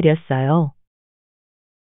잃어버렸어요.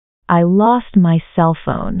 I lost my cell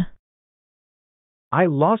phone. I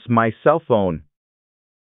lost my cell phone.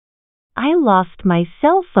 I lost my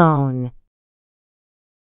cell phone.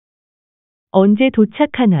 언제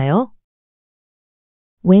도착하나요?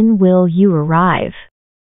 When will you arrive?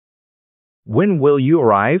 When will you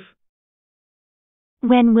arrive?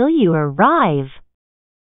 When will you arrive?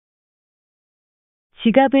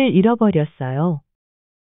 지갑을 잃어버렸어요.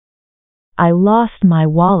 I lost my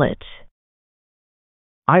wallet.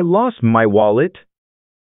 I lost my wallet.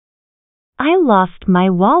 I lost my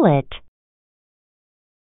wallet.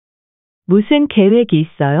 무슨 계획이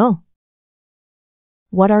있어요?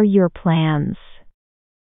 What are your plans?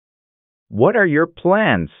 What are your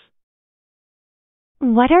plans?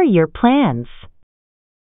 What are your plans?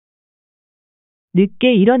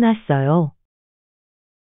 늦게 일어났어요.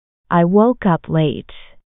 I woke up late.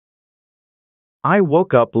 I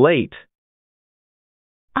woke up late.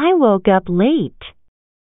 I woke up late.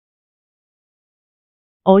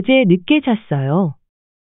 어제 늦게 잤어요.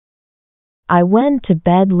 I went to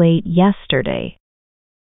bed late yesterday.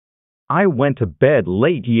 I went to bed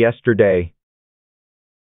late yesterday.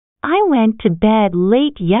 I went to bed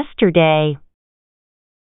late yesterday.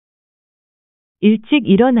 일찍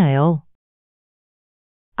일어나요.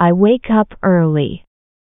 I wake up early.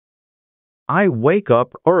 I wake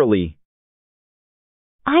up early.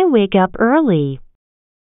 I wake up early.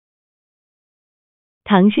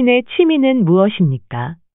 당신의 취미는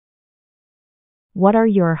무엇입니까? What are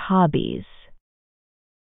your hobbies?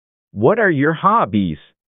 What are your hobbies?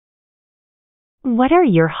 What are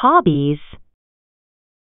your hobbies?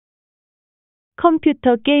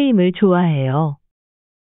 컴퓨터 게임을 좋아해요.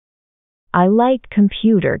 I like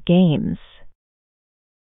computer games.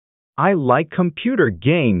 I like computer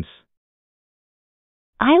games.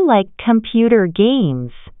 I like computer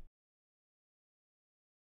games.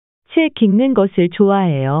 책 읽는 것을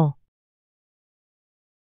좋아해요.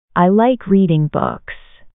 I like reading books.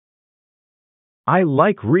 I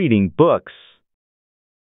like reading books.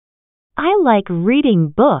 I like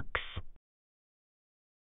reading books.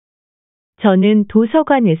 저는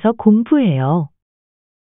도서관에서 공부해요.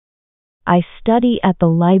 I study at the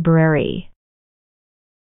library.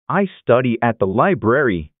 I study at the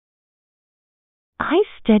library. I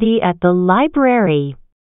study at the library.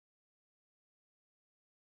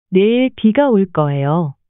 내일 비가 올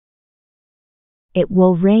거예요. It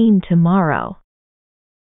will rain tomorrow.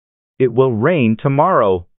 It will rain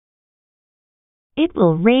tomorrow. It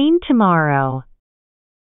will rain tomorrow.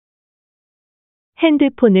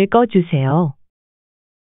 핸드폰을 꺼주세요.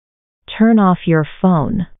 Turn off your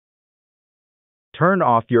phone. Turn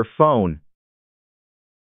off your phone.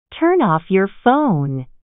 Turn off your phone.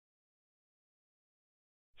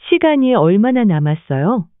 시간이 얼마나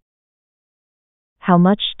남았어요? How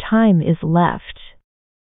much time is left?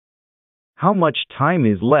 How much time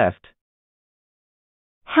is left?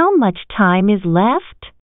 How much time is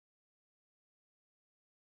left?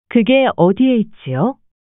 그게 어디에 있지요?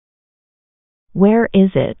 Where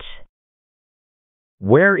is it?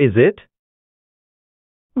 Where is it?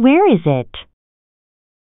 Where is it?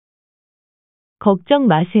 걱정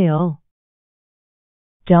마세요.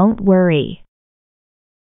 Don't worry.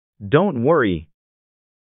 Don't worry.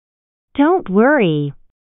 Don't worry.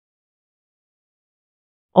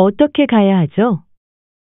 어떻게 가야 하죠?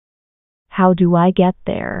 How do I get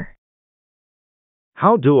there?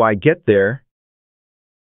 How do I get there?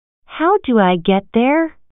 How do I get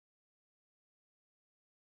there?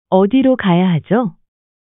 어디로 가야 하죠?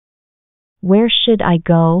 Where should I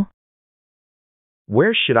go?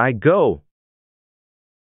 Where should I go?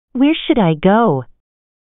 Where should I go?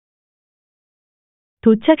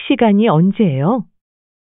 도착 시간이 언제예요?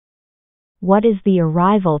 What is the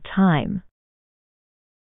arrival time?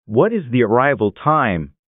 What is the arrival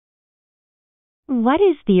time? What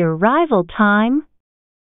is the arrival time?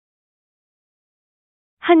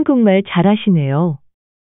 한국말 잘하시네요.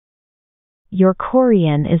 Your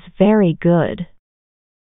Korean is very good.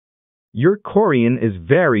 Your Korean is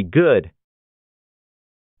very good.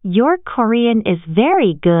 Your Korean is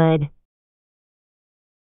very good.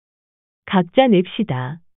 각자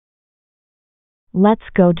냅시다. Let's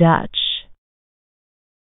go Dutch.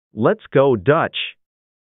 Let's go Dutch.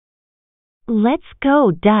 Let's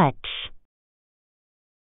go Dutch.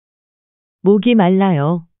 목이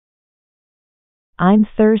말라요. I'm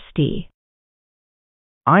thirsty.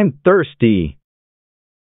 I'm thirsty.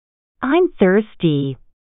 I'm thirsty.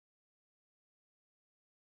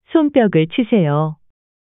 손뼉을 치세요.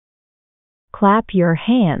 Clap your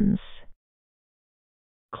hands.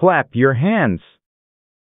 Clap your hands.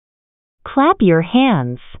 Clap your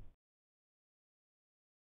hands.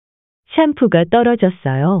 샴푸가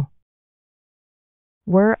떨어졌어요.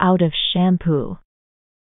 We're out of shampoo.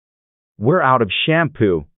 We're out of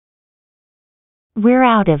shampoo. We're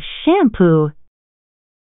out of shampoo.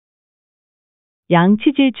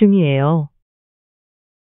 양치질 중이에요.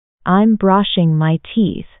 I'm brushing my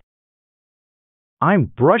teeth.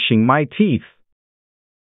 I'm brushing my teeth.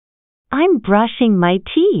 I'm brushing my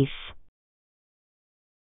teeth.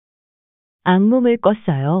 악몽을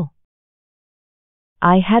꿨어요.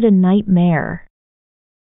 I had a nightmare.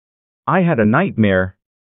 I had a nightmare.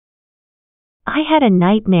 I had a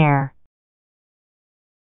nightmare.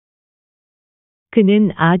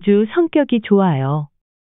 그는 아주 성격이 좋아요.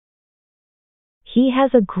 He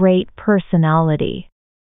has a great personality.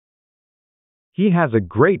 He has a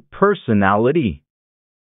great personality.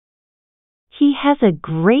 He has a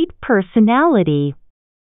great personality.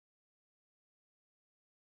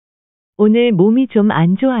 오늘 몸이 좀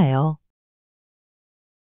안 좋아요.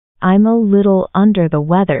 I'm a little under the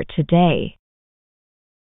weather today.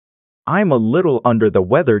 I'm a little under the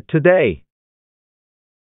weather today.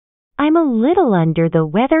 I'm a little under the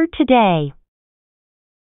weather today.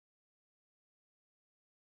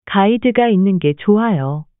 가이드가 있는 게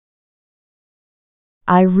좋아요.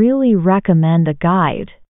 I really recommend a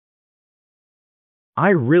guide. I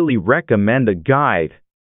really recommend a guide.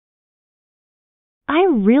 I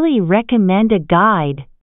really recommend a guide.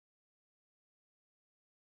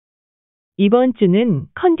 이번 주는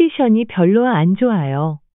컨디션이 별로 안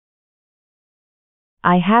좋아요.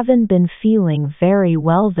 I haven't been feeling very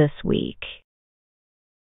well this week.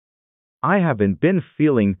 I haven't been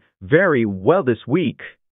feeling very well this week.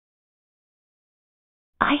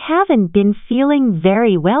 I haven't been feeling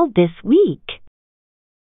very well this week.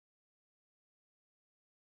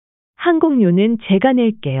 항공료는 제가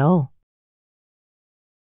낼게요.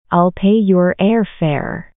 I'll pay your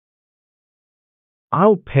airfare.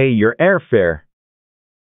 I'll pay your airfare.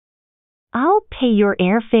 I'll pay your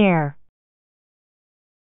airfare.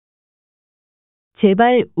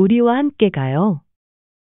 제발 우리와 함께 가요.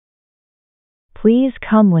 Please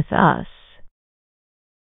come with us.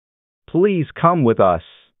 Please come with us.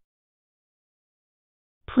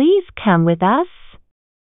 Please come with us.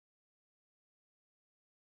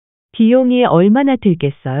 비용이 얼마나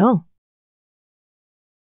들겠어요?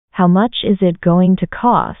 How much is it going to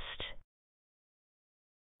cost?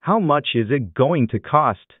 How much is it going to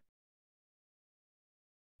cost?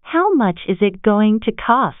 How much is it going to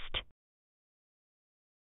cost?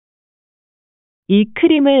 이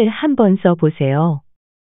크림을 한번 써보세요.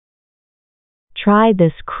 Try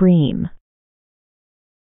this cream.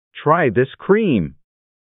 Try this cream.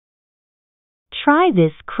 Try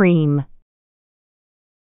this cream.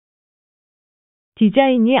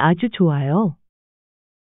 디자인이 아주 좋아요.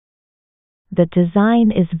 The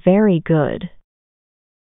design is very good.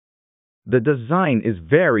 The design is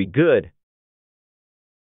very good.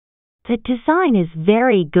 The design is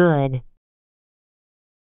very good.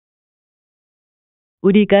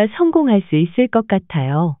 우리가 성공할 수 있을 것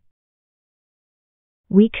같아요.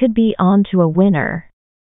 We could be on to a winner.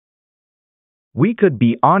 We could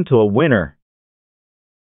be onto a winner.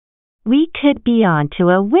 We could be on to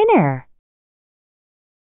a winner.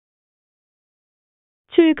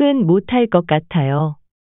 출근 못할 것 같아요.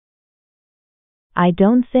 I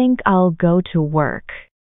don't think I'll go to work.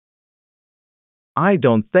 I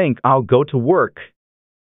don't think I'll go to work.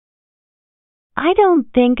 I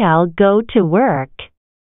don't think I'll go to work.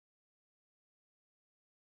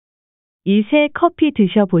 이 새 커피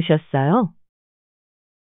드셔보셨어요?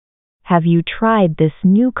 Have you tried this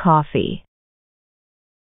new coffee?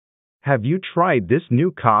 Have you tried this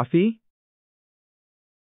new coffee?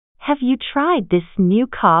 Have you tried this new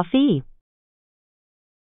coffee?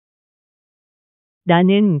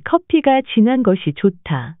 나는 커피가 진한 것이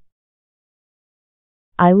좋다.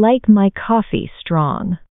 I like my coffee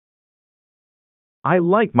strong. I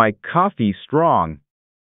like my coffee strong.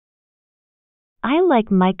 I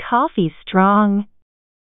like my coffee strong.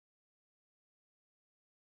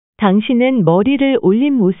 당신은 머리를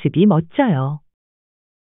올린 모습이 멋져요.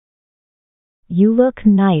 You look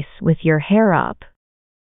nice with your hair up.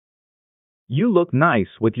 You look nice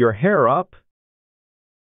with your hair up.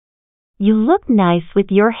 You look nice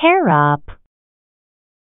with your hair up.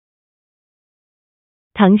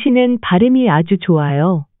 당신은 발음이 아주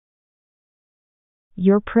좋아요.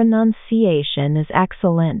 Your pronunciation is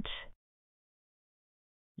excellent.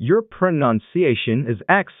 Your pronunciation is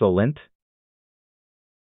excellent.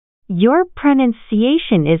 Your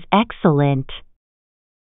pronunciation is excellent.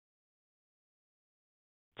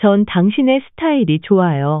 전 당신의 스타일이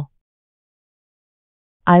좋아요.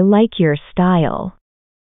 I like your style.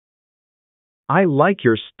 I like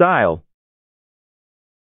your style.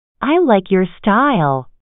 I like your style.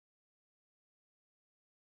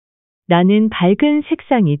 나는 밝은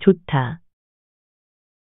색상이 좋다.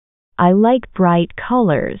 I like bright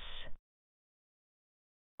colors.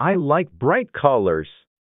 I like bright colors.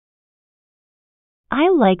 I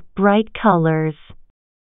like bright colors.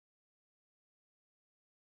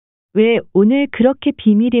 왜 오늘 그렇게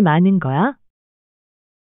비밀이 많은 거야?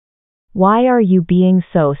 Why are you being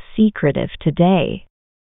so secretive today?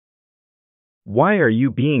 Why are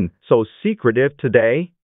you being so secretive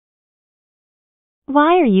today?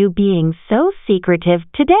 Why are you being so secretive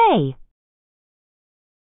today?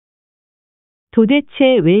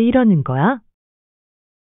 도대체 왜 이러는 거야?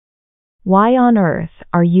 Why on earth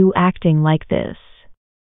are you acting like this?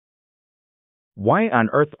 Why on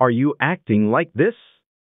earth are you acting like this?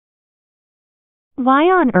 Why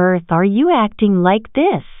on earth are you acting like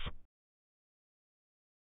this?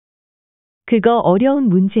 그거 어려운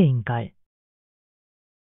문제인걸.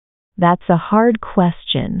 That's a hard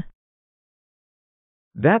question.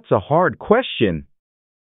 That's a hard question.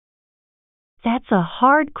 That's a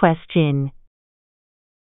hard question.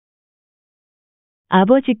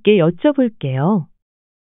 아버지께 여쭤볼게요.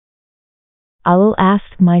 I will ask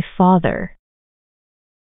my father.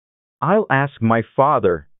 I'll ask my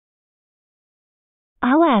father.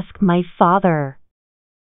 I'll ask my father.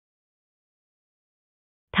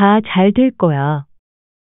 다 잘 될 거야.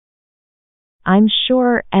 I'm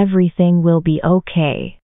sure everything will be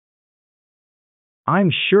okay. I'm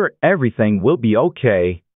sure everything will be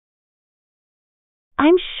okay.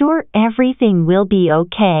 I'm sure everything will be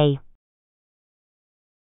okay.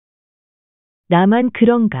 나만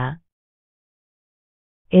그런가?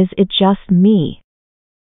 Is it just me?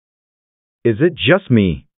 Is it just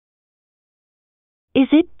me? Is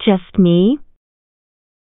it just me?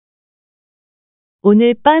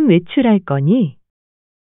 오늘 밤 외출할 거니?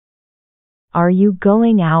 Are you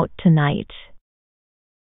going out tonight?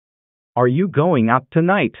 Are you going out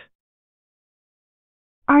tonight?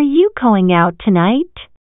 Are you going out tonight?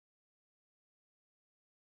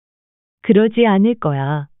 그러지 않을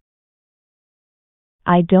거야.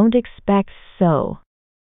 I don't expect so.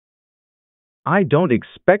 I don't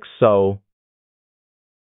expect so.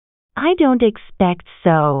 I don't expect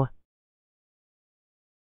so.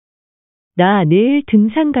 나 내일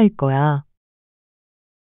등산 갈 거야.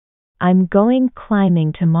 I'm going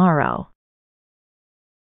climbing tomorrow.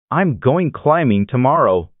 I'm going climbing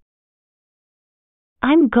tomorrow.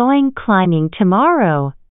 I'm going climbing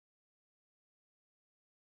tomorrow.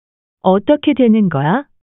 어떻게 되는 거야?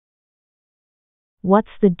 What's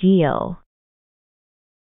the deal?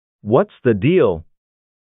 What's the deal?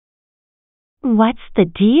 What's the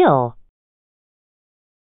deal?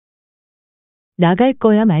 나갈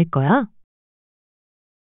거야 말 거야?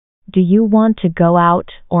 Do you want to go out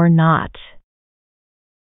or not?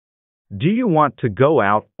 Do you want to go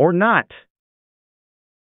out or not?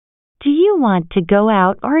 Do you want to go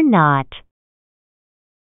out or not?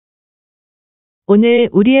 오늘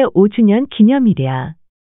우리의 5주년 기념일이야.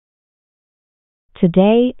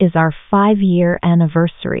 Today is our 5-year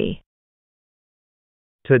anniversary.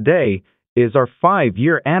 Today is our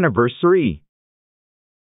 5-year anniversary.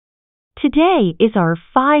 Today is our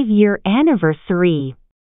 5-year anniversary.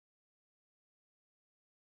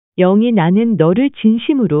 영희 나는 너를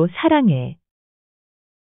진심으로 사랑해.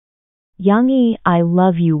 Youngie, I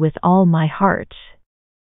love you with all my heart.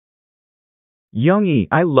 Youngie,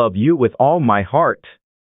 I love you with all my heart.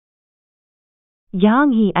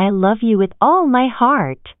 Youngie, I love you with all my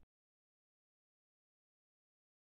heart.